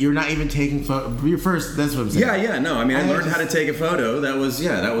video. You're not even taking photos. You're first. That's what I'm saying. Yeah. No, I mean, I learned how to take a photo. That was.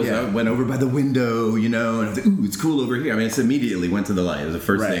 I went over by the window, and I was like, ooh, it's cool over here. I mean, it's immediately went to the light. It was the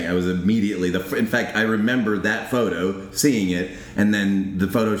first thing. I was immediately in fact, I remember that photo, seeing it, and then the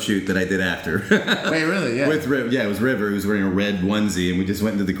photo shoot that I did after. Wait, really? Yeah. It was River. He was wearing a red onesie, and we just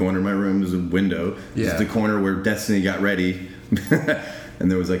went into the corner of my room. There's a window. Yeah. Just the corner where Destiny got ready.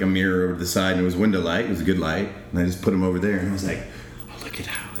 And there was like a mirror over the side, and it was window light. It was a good light. And I just put him over there, and I was like, look at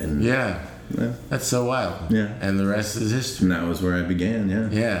how. And that's so wild. Yeah. And the rest is history. And that was where I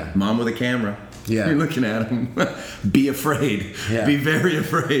began. Yeah. Mom with a camera. Yeah. You're looking at him. Be afraid. Yeah. Be very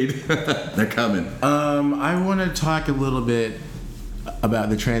afraid. They're coming. I want to talk a little bit about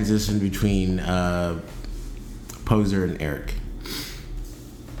the transition between Poser and Eric.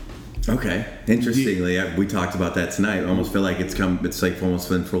 Okay. Interestingly, we talked about that tonight. I almost feel like it's like almost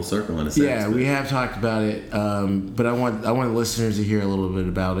been full circle in a sense. Yeah, we have talked about it, but I want the listeners to hear a little bit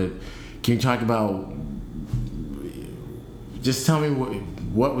about it. Can you talk about? Just tell me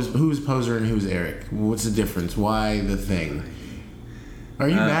who was Poser and who was Eric? What's the difference? Why the thing? Are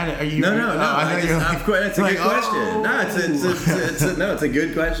you mad at? Are you? No. It's a good question. No, it's a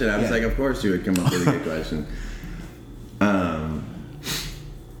good question. I was like, of course you would come up with a good question.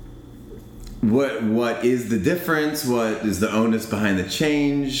 What is the difference? What is the onus behind the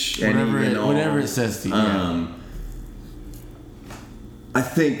change? Whatever it says to you. I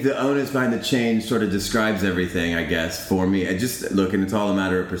think the onus behind the change sort of describes everything, I guess, for me. And it's all a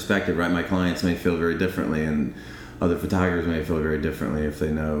matter of perspective, right? My clients may feel very differently, and other photographers may feel very differently if they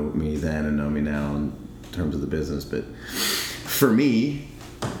know me then and know me now in terms of the business. But for me,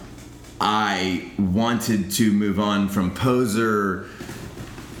 I wanted to move on from Poser.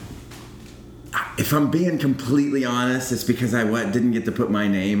 If I'm being completely honest, it's because I didn't get to put my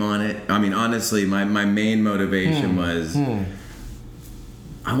name on it. I mean, honestly, my main motivation was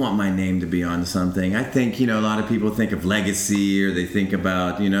I want my name to be on something. I think, a lot of people think of legacy, or they think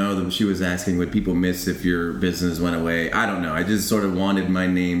about, she was asking, would people miss if your business went away? I don't know. I just sort of wanted my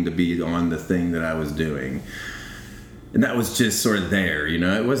name to be on the thing that I was doing. And that was just sort of there,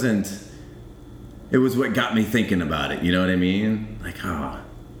 It was what got me thinking about it, you know what I mean? Like,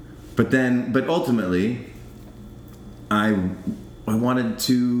 But ultimately, I wanted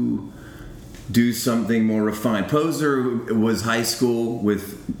to do something more refined. Poser was high school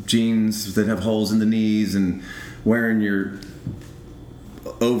with jeans that have holes in the knees and wearing your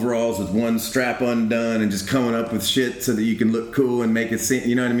overalls with one strap undone and just coming up with shit so that you can look cool and make it seem,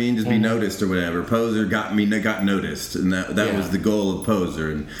 you know what I mean? Just be noticed or whatever. Poser got noticed, and that was the goal of Poser.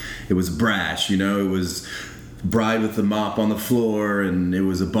 And it was brash, it was bride with the mop on the floor, and it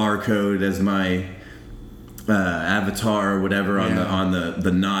was a barcode as my avatar or whatever on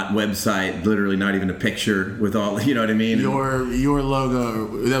the Knot website. Literally not even a picture with all, you know what I mean? Your logo,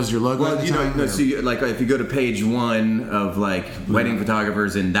 that was your logo. Well, if you go to page 1 of wedding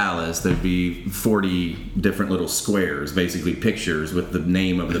photographers in Dallas, there'd be 40 different little squares, basically pictures with the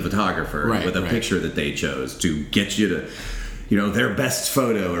name of the photographer, with a picture that they chose to get you to, their best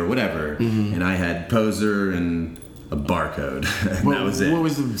photo or whatever. And I had Poser and a barcode. And that was it. What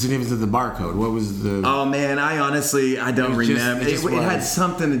was the significance of the barcode? What was the... Oh, man, I don't remember. It had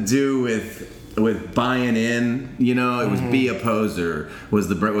something to do with buying in. It was Be a Poser. Was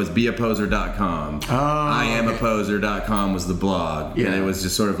beaposer.com. IamAposer.com was the blog. And it was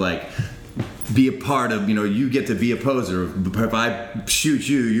just sort of like... be a part of, you get to be a poser. If I shoot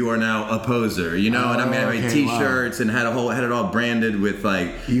you, you are now a poser, and I made t-shirts and had it all branded with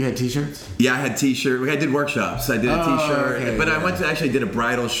You had t-shirts? Yeah, I had t-shirts. I did workshops. I did a t-shirt, but I actually did a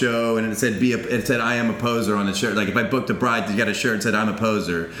bridal show, and it said I am a poser on the shirt. If I booked a bride, you got a shirt that said I'm a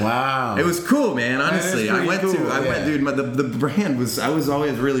poser. Wow. It was cool, man. Honestly, the brand was, I was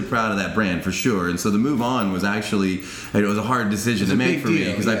always really proud of that brand for sure. And so the move on was actually, it was a hard decision to make for me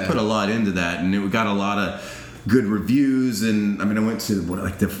because I put a lot into that. And it got a lot of good reviews, and I mean, I went to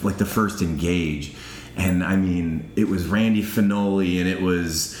the first Engage, and I mean, it was Randy Finoli, and it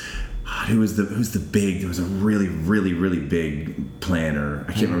was. Who's the big? There was a really, really, really big planner.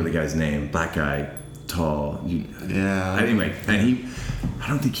 I can't remember the guy's name. Black guy, tall. Anyway, and I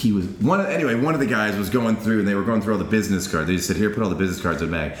don't think he was one of the guys was going through, and they were going through all the business cards. They just said, "Here, put all the business cards in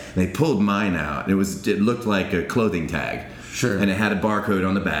a bag." And they pulled mine out. It looked like a clothing tag. Sure. And it had a barcode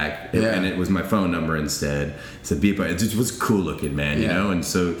on the back, and it was my phone number instead. It said beep. It just was cool looking, man. You know. And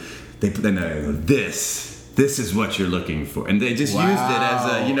so they put This is what you're looking for, and they just used it as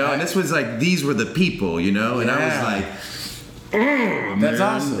a, and this was like these were the people, and I was like, that's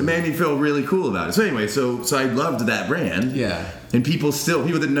awesome. It made me feel really cool about it. So anyway, so I loved that brand. Yeah. And people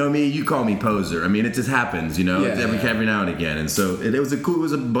that know me, you call me poser. I mean, it just happens, every now and again. And so it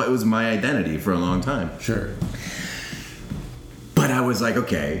was my identity for a long time. Sure. But I was like,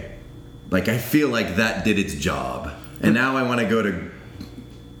 okay, like I feel like that did its job, and now I wanted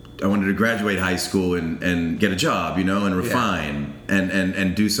to graduate high school and get a job, and refine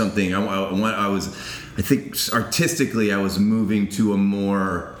and do something. I think artistically I was moving to a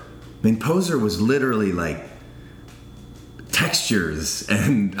more. I mean, poser was literally like textures,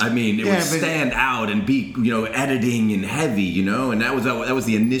 and I mean it would stand out and be editing and heavy, and that was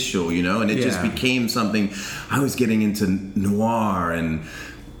the initial, and it just became something. I was getting into noir and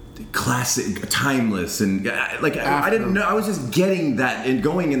classic, timeless, and I didn't know. I was just getting that and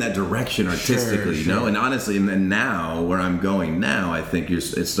going in that direction artistically, And honestly, and now where I'm going now, I think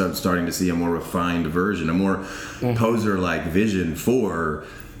it's starting to see a more refined version, a more poser-like vision for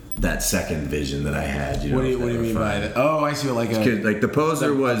that second vision that I had. What do you mean by that? Oh, I see. Like the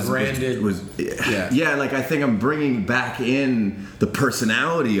poser was branded. Like I think I'm bringing back in the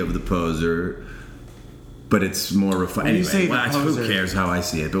personality of the poser. But it's more refined. Anyway, who cares how I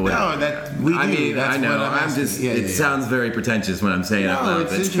see it? But no, that we do. I mean, I know. I'm just. It sounds very pretentious when I'm saying it out loud.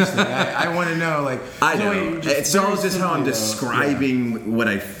 It's interesting. I want to know. I know. It's all just how I'm describing what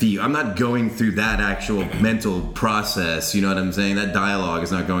I feel. I'm not going through that actual mental process. You know what I'm saying? That dialogue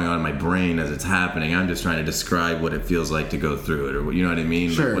is not going on in my brain as it's happening. I'm just trying to describe what it feels like to go through it, or you know what I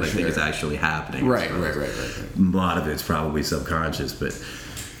mean? Sure. What I think is actually happening. Right. A lot of it's probably subconscious, but.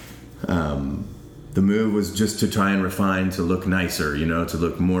 The move was just to try and refine, to look nicer, to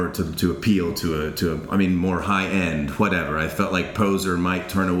look more, to appeal to more high end, whatever. I felt like poser might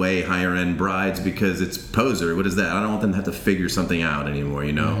turn away higher end brides because it's poser. What is that? I don't want them to have to figure something out anymore,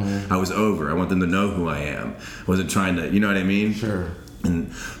 I was over. I want them to know who I am. I wasn't trying to, you know what I mean? Sure.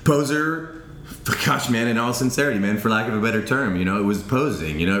 And poser, gosh, man, in all sincerity, man, for lack of a better term, it was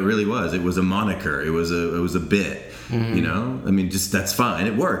posing, it really was. It was a moniker. It was a bit. I mean, just that's fine.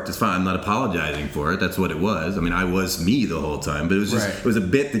 It worked. It's fine. I'm not apologizing for it. That's what it was. I mean, I was me the whole time, but it was just it was a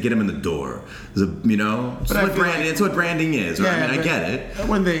bit to get him in the door. It was it's what branding is. Right? I get it.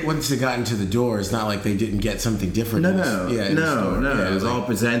 Once they got into the door, it's not like they didn't get something different. No. It was all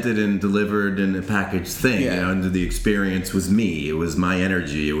presented and delivered in a packaged thing. And the experience was me. It was my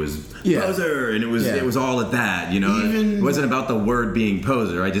energy. It was poser, and it was all of that. It wasn't about the word being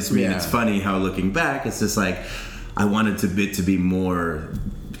poser. I just mean it's funny how looking back, it's just like. I wanted to be more,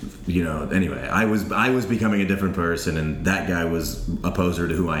 anyway, I was becoming a different person, and that guy was a poser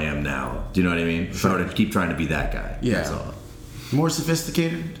to who I am now. Do you know what I mean? Sure. I would keep trying to be that guy. Yeah. That's all. More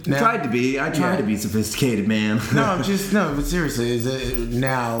sophisticated now? I tried to be sophisticated, man. But seriously, is it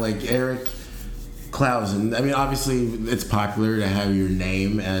now like Eric Clausen? I mean, obviously, it's popular to have your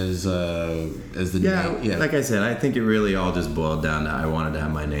name as the name. Yeah. Like I said, I think it really all just boiled down to I wanted to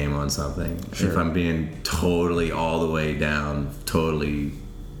have my name on something. Sure. If I'm being totally all the way down, totally,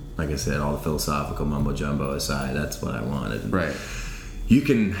 like I said, all the philosophical mumbo jumbo aside, that's what I wanted. Right. You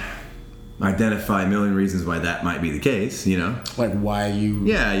can identify a million reasons why that might be the case, Like why you...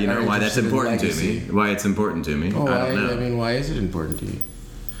 Yeah, why that's important to me. Why it's important to me. Oh, I don't know. I mean, why is it important to you?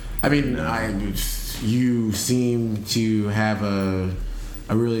 I mean, you seem to have a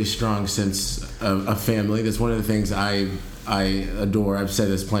really strong sense of family. That's one of the things I adore. I've said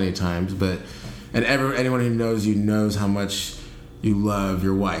this plenty of times, anyone who knows you knows how much you love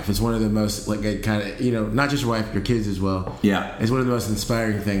your wife. It's one of the most not just your wife, your kids as well. Yeah, it's one of the most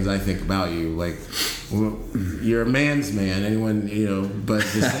inspiring things I think about you. Like, you're a man's man. Anyone, but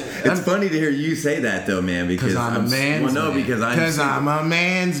it's funny to hear you say that though, man. Because I'm a man's man. Because I'm a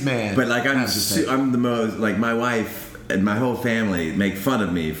man's man. But I'm the most my wife. And my whole family make fun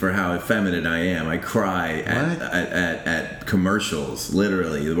of me for how effeminate I am. I cry at commercials,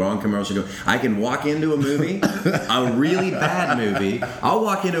 literally. The wrong commercial. I can walk into a movie, a really bad movie. I'll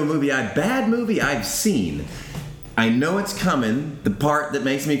walk into a bad movie I've seen, I know it's coming, the part that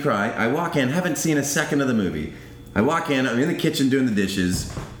makes me cry. I walk in, haven't seen a second of the movie. I walk in, I'm in the kitchen doing the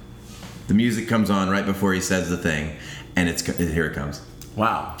dishes. The music comes on right before he says the thing, and here it comes.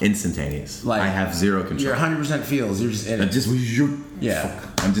 Wow. Instantaneous. Like, I have zero control. You're 100% feels. You're just in it.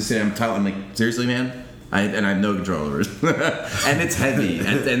 I'm just saying, I'm like, seriously, man? I have no control over it. And it's heavy.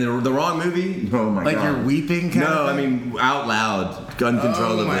 and the wrong movie? Oh my God. Like you're weeping kind of No, I mean, out loud,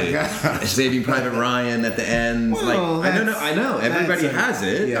 uncontrollably. Oh my God. Saving Private Ryan at the end. Well, like, I know. Everybody has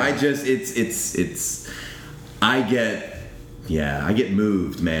it. Yeah. I just, I get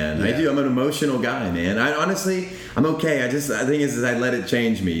moved, man. Yeah. I do. I'm an emotional guy, man. I'm okay. The thing is I let it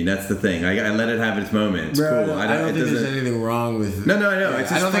change me. That's the thing. I let it have its moment. It's cool. I don't think there's anything wrong with. No. It's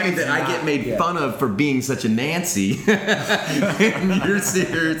just funny that I get made fun of for being such a Nancy. And you're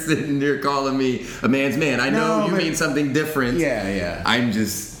sitting there calling me a man's man. I know you mean something different. Yeah. I'm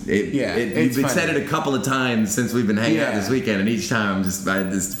just. You've said it a couple of times since we've been hanging out this weekend, and each time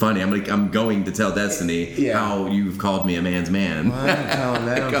it's funny. I'm going to tell Destiny how you've called me a man's man. Well, I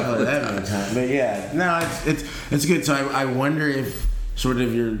don't tell him that many times, but yeah, no, it's good. So I wonder if sort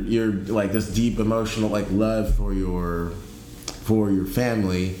of your like this deep emotional like love for your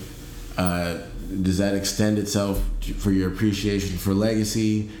family, does that extend itself for your appreciation for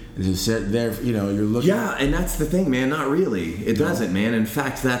legacy? And just sit there, you're looking. Yeah, and that's the thing, man. Not really. It doesn't, man. In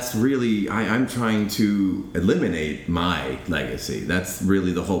fact, that's really I'm trying to eliminate my legacy. That's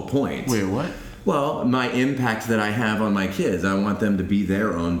really the whole point. Wait, what? Well, my impact that I have on my kids, I want them to be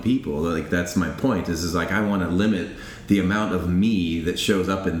their own people. Like, that's my point. Is like, I want to limit the amount of me that shows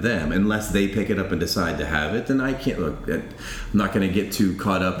up in them. Unless they pick it up and decide to have it, then I can't I'm not going to get too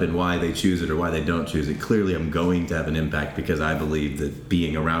caught up in why they choose it or why they don't choose it. Clearly, I'm going to have an impact because I believe that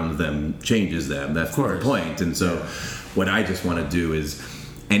being around them changes them. That's the point. And so what I just want to do is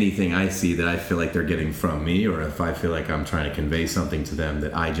anything I see that I feel like they're getting from me, or if I feel like I'm trying to convey something to them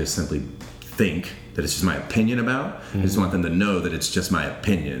that I just simply think that it's just my opinion about. Mm-hmm. I just want them to know that it's just my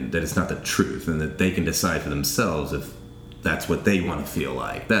opinion, that it's not the truth, and that they can decide for themselves if that's what they want to feel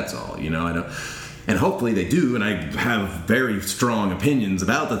like. That's all, I don't. And hopefully they do, and I have very strong opinions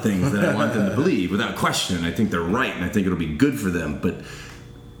about the things that I want them to believe without question. I think they're right, and I think it'll be good for them. But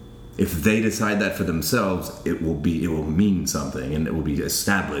if they decide that for themselves, it will mean something, and it will be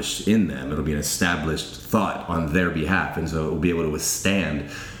established in them. It'll be an established thought on their behalf, and so it will be able to withstand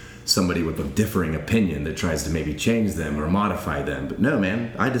somebody with a differing opinion that tries to maybe change them or modify them. But no,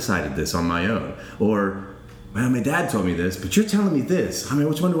 man, I decided this on my own. Or, well, my dad told me this, but you're telling me this. I mean,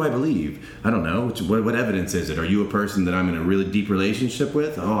 which one do I believe? I don't know. What evidence is it? Are you a person that I'm in a really deep relationship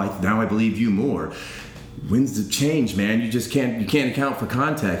with? Now I believe you more. When's the change, man? You can't account for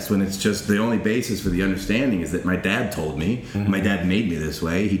context when it's just the only basis for the understanding is that my dad told me. Mm-hmm. My dad made me this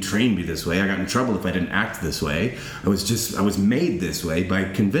way. He trained me this way. I got in trouble if I didn't act this way. I was made this way by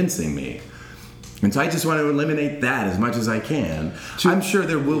convincing me. And so I just want to eliminate that as much as I can. I'm sure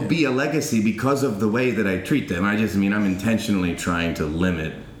there will be a legacy because of the way that I treat them. I'm intentionally trying to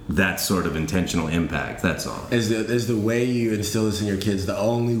limit that sort of intentional impact. That's all. Is the way you instill this in your kids the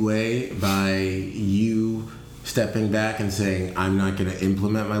only way by you stepping back and saying, I'm not going to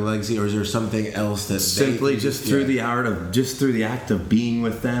implement my legacy, or is there something else that simply through the act of being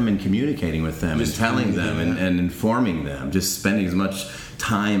with them and communicating with them and telling them and informing them, just spending as much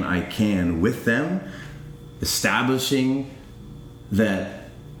time I can with them, establishing that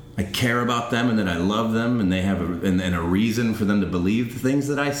I care about them and that I love them, and they have a reason for them to believe the things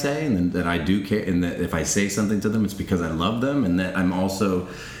that I say, and that I do care, and that if I say something to them, it's because I love them, and that I'm also,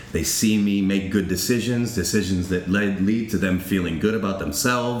 they see me make good decisions that lead to them feeling good about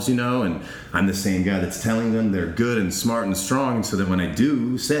themselves, and I'm the same guy that's telling them they're good and smart and strong, so that when I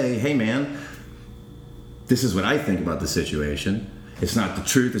do say, hey man, this is what I think about the situation, it's not the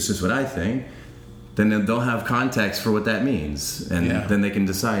truth, it's just what I think, then they'll have context for what that means. And then they can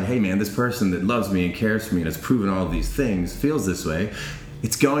decide, hey man, this person that loves me and cares for me and has proven all of these things feels this way.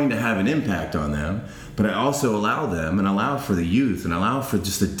 It's going to have an impact on them. But I also allow them and allow for the youth and allow for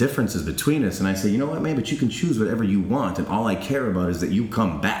just the differences between us. And I say, you know what, man, but you can choose whatever you want. And all I care about is that you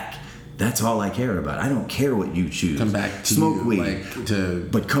come back. That's all I care about. I don't care what you choose. Come back to smoke you,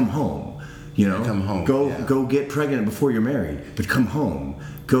 weed, but come home. Come home. Go get pregnant before you're married, but come home.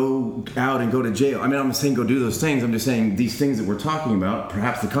 Go out and go to jail. I'm not saying go do those things. I'm just saying these things that we're talking about,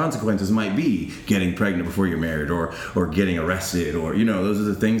 perhaps the consequences might be getting pregnant before you're married, or getting arrested, or those are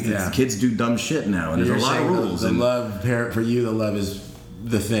the things that kids do dumb shit now, and there's a lot of rules. The love, parent, for you, the love is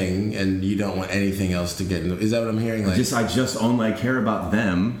the thing, and you don't want anything else to get in. Is that what I'm hearing? I care about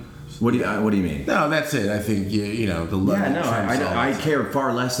them. What do you mean? No, that's it. I think you know the love. Yeah, no, I care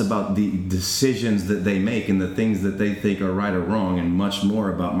far less about the decisions that they make and the things that they think are right or wrong, and much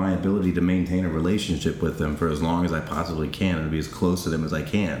more about my ability to maintain a relationship with them for as long as I possibly can and be as close to them as I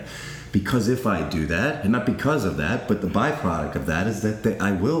can. Because if I do that, and not because of that, but the byproduct of that is that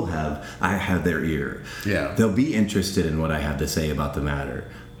I have their ear. Yeah, they'll be interested in what I have to say about the matter.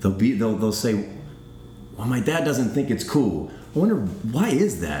 They'll say, well, my dad doesn't think it's cool. I wonder, why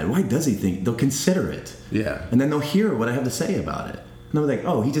is that? Why does he think? They'll consider it. Yeah. And then they'll hear what I have to say about it. And they'll be like,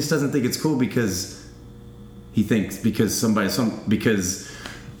 oh, he just doesn't think it's cool because he thinks because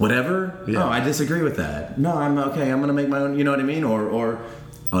whatever. Yeah. Oh, I disagree with that. No, I'm okay. I'm going to make my own, you know what I mean? Or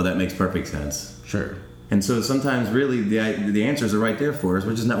oh, that makes perfect sense. Sure. And so sometimes really the answers are right there for us.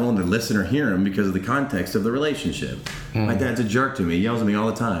 We're just not willing to listen or hear them because of the context of the relationship. My dad's a jerk to me. He yells at me all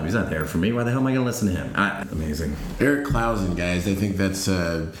the time. He's not there for me. Why the hell am I going to listen to him? Amazing. Eric Clausen, guys. I think that's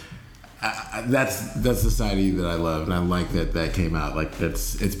the side of you that I love, and I like that came out. Like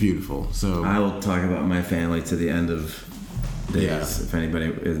it's beautiful. So I will talk about my family to the end of days if anybody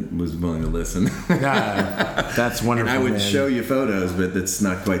was willing to listen. That's wonderful. And I would show you photos, but that's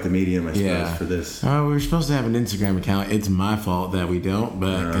not quite the medium, I suppose, for this. We were supposed to have an Instagram account. It's my fault that we don't,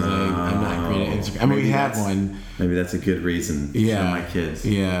 but because I'm not great at Instagram. I mean, we have one. Maybe that's a good reason. Yeah, for my kids.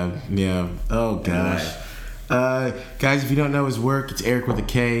 Yeah. Oh gosh. Guys, if you don't know his work, it's Eric with a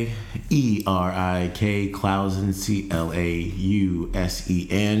K, ERIK, Clausen,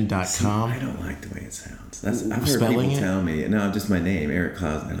 CLAUSEN.com. I don't like the way it sounds. I've heard people tell me, no, just my name, Eric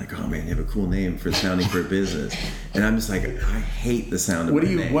Clausen. They're like, oh man, you have a cool name for sounding for a business. And I'm just like, I hate the sound of my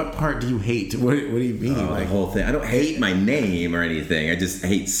name. What part do you hate? What do you mean? The whole thing. I don't hate my name or anything. I just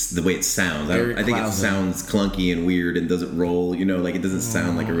hate the way it sounds. I think it sounds clunky and weird and doesn't roll. You know, like it doesn't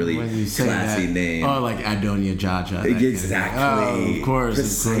sound like a really classy name. Oh, like Adonia Jaja. Exactly. Oh, of course.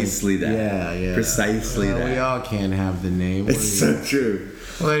 Precisely that. Yeah. Precisely that. We all can't have the name. It's so true.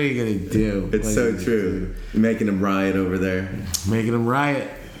 What are you going to do? It's so true. You're making them riot over there. Making them riot.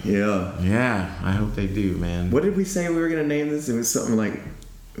 Yeah. Yeah, I hope they do, man. What did we say we were going to name this? It was something like,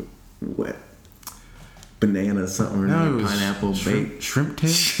 what? Banana something, no, or pineapple bait. Shrimp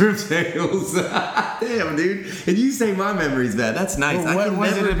tails? Shrimp tails. Damn, dude. And you say my memory's bad. That's nice. Well, what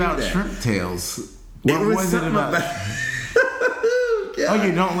was it about shrimp tails? What was it about? Oh,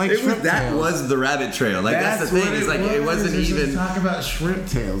 you don't like shrimp tails? That was the rabbit trail. Like that's the thing. It's like it wasn't even. Talk about shrimp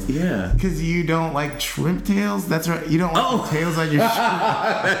tails. Yeah. Because you don't like shrimp tails. That's right. You don't like the tails on your shrimp.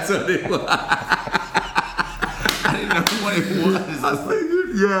 That's what it was. I didn't know what it was.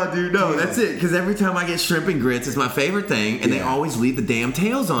 Yeah, dude. No, that's it. Because every time I get shrimp and grits, it's my favorite thing, and they always leave the damn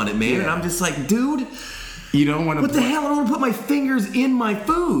tails on it, man. Yeah. And I'm just like, dude. You don't want to. What the hell? I don't want to put my fingers in my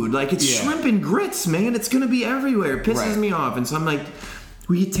food. Like it's shrimp and grits, man. It's gonna be everywhere. It pisses me off, and so I'm like,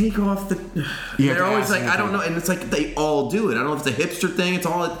 will you take off the? They're always like, I don't know, and it's like they all do it. I don't know if it's a hipster thing. It's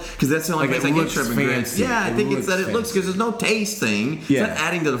all because that's the only place I get shrimp and grits. Yeah, I think it's that it looks because there's no taste thing. Yeah. It's not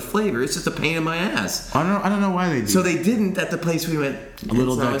adding to the flavor. It's just a pain in my ass. I don't know why they do. So they didn't at the place we went. A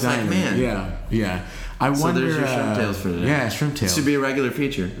Little Duck Diner. Like, man. Yeah. I wonder. There's your shrimp tails for today. Yeah, shrimp tails. Should be a regular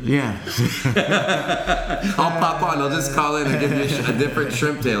feature. Yeah. I'll pop on. I'll just call in and give you a different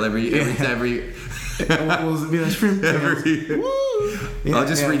shrimp tail every. We'll be like shrimp tails. I'll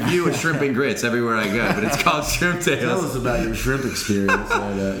just review a shrimp and grits everywhere I go, but it's called shrimp tails. Tell us about your shrimp experience.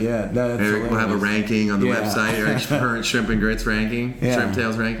 Eric will have a ranking on the website. Eric's current shrimp and grits ranking. Yeah. Shrimp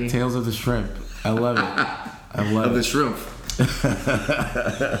tails ranking. Tales of the shrimp. I love it. Of the shrimp.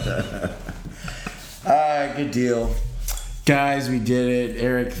 Good deal. Guys, we did it.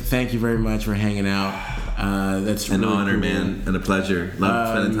 Eric, thank you very much for hanging out. That's an really honor, cool. Man, and a pleasure. Love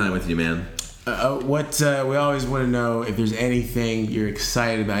spending time with you, man. What we always want to know, if there's anything you're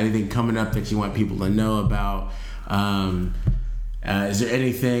excited about, anything coming up that you want people to know about. Is there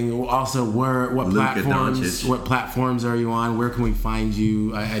anything? Also, what platforms are you on? Where can we find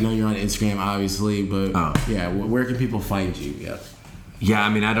you? I know you're on Instagram, obviously, but where can people find you? Yeah, I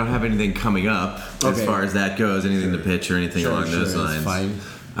mean, I don't have anything coming up as far as that goes. Anything to pitch or anything along those lines. Fine.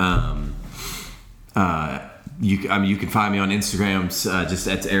 You can find me on Instagram. Just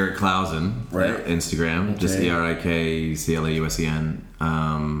at Eric Clausen. Right. Instagram. Just ERIKCLAUSEN.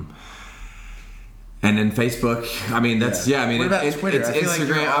 And then Facebook. I mean, that's I mean, it's Twitter? It's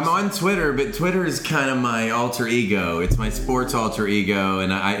Instagram. Like I'm on Twitter, but Twitter is kind of my alter ego. It's my sports alter ego,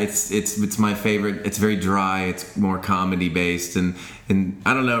 and it's my favorite. It's very dry. It's more comedy based, and And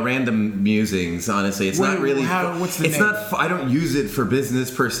I don't know, random musings. Honestly, it's not really. What's the it's name? not. I don't use it for business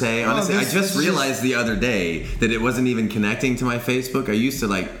per se. Honestly, I just realized the other day that it wasn't even connecting to my Facebook. I used to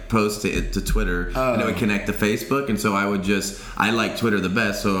like post it to Twitter, and it would connect to Facebook. And so I like Twitter the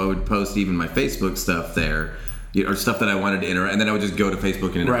best, so I would post even my Facebook stuff there, or stuff that I wanted to interact, and then I would just go to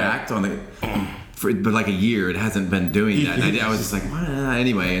Facebook and interact on the. But like a year, it hasn't been doing that. I was just like, what?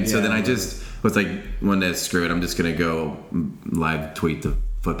 Anyway, and so then I just. Was like one day, screw it, I'm just gonna go live tweet the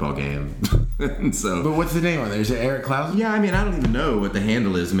football game. And so, but what's the name on there? Is it Eric Clausen? Yeah, I mean, I don't even know what the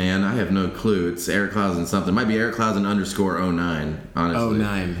handle is, man. I have no clue. It's Eric Clausen something. It might be Eric Clausen _09. Honestly,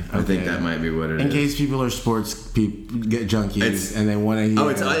 09. Okay. I think that might be what it is. In case people are sports get junkies and they want to hear. Oh,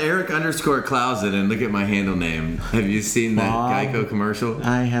 it's Eric _Clausen, and look at my handle name. Have you seen that Geico commercial?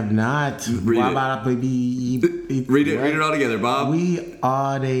 I have not. Read it all together, Bob. We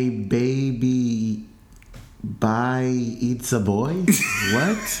are a baby. Eats a boy?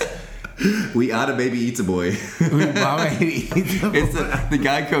 What? We oughta baby eats a boy. It's the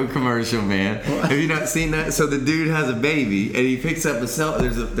Geico commercial, man. What? Have you not seen that? So the dude has a baby, and he picks up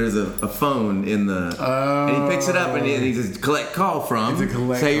there's a phone in the, and he picks it up, and he says, collect call from,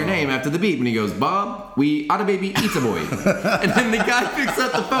 say your name after the beep, and he goes, Bob, we oughta baby eats a boy. And then the guy picks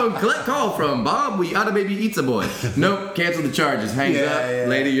up the phone, collect call from, Bob, we oughta baby eats a boy. Nope, cancel the charges, hangs up,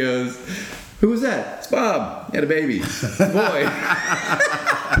 lady goes, who was that? It's Bob. He had a baby. Boy.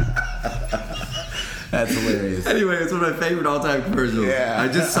 That's hilarious. Anyway, it's one of my favorite all-time commercials. Yeah. I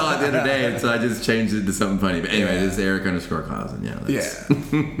just saw it the other day, and so I just changed it to something funny. But anyway, it's Eric _Clausen. Yeah.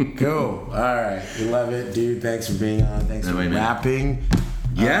 Cool. All right. We love it, dude. Thanks for being on. Thanks for rapping.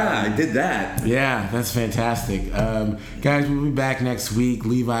 Yeah, I did that. Yeah, that's fantastic. Guys, we'll be back next week.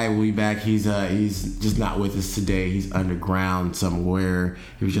 Levi will be back. He's just not with us today. He's underground somewhere.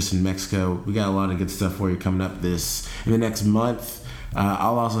 He was just in Mexico. We got a lot of good stuff for you coming up in the next month.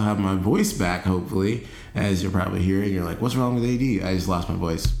 I'll also have my voice back, hopefully, as you're probably hearing. You're like, what's wrong with AD? I just lost my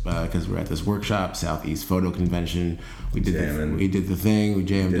voice because we're at this workshop, Southeast Photo Convention. We did the thing. We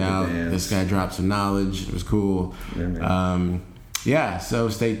jammed out. This guy dropped some knowledge. It was cool. Yeah, so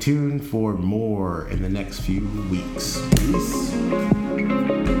stay tuned for more in the next few weeks. Peace.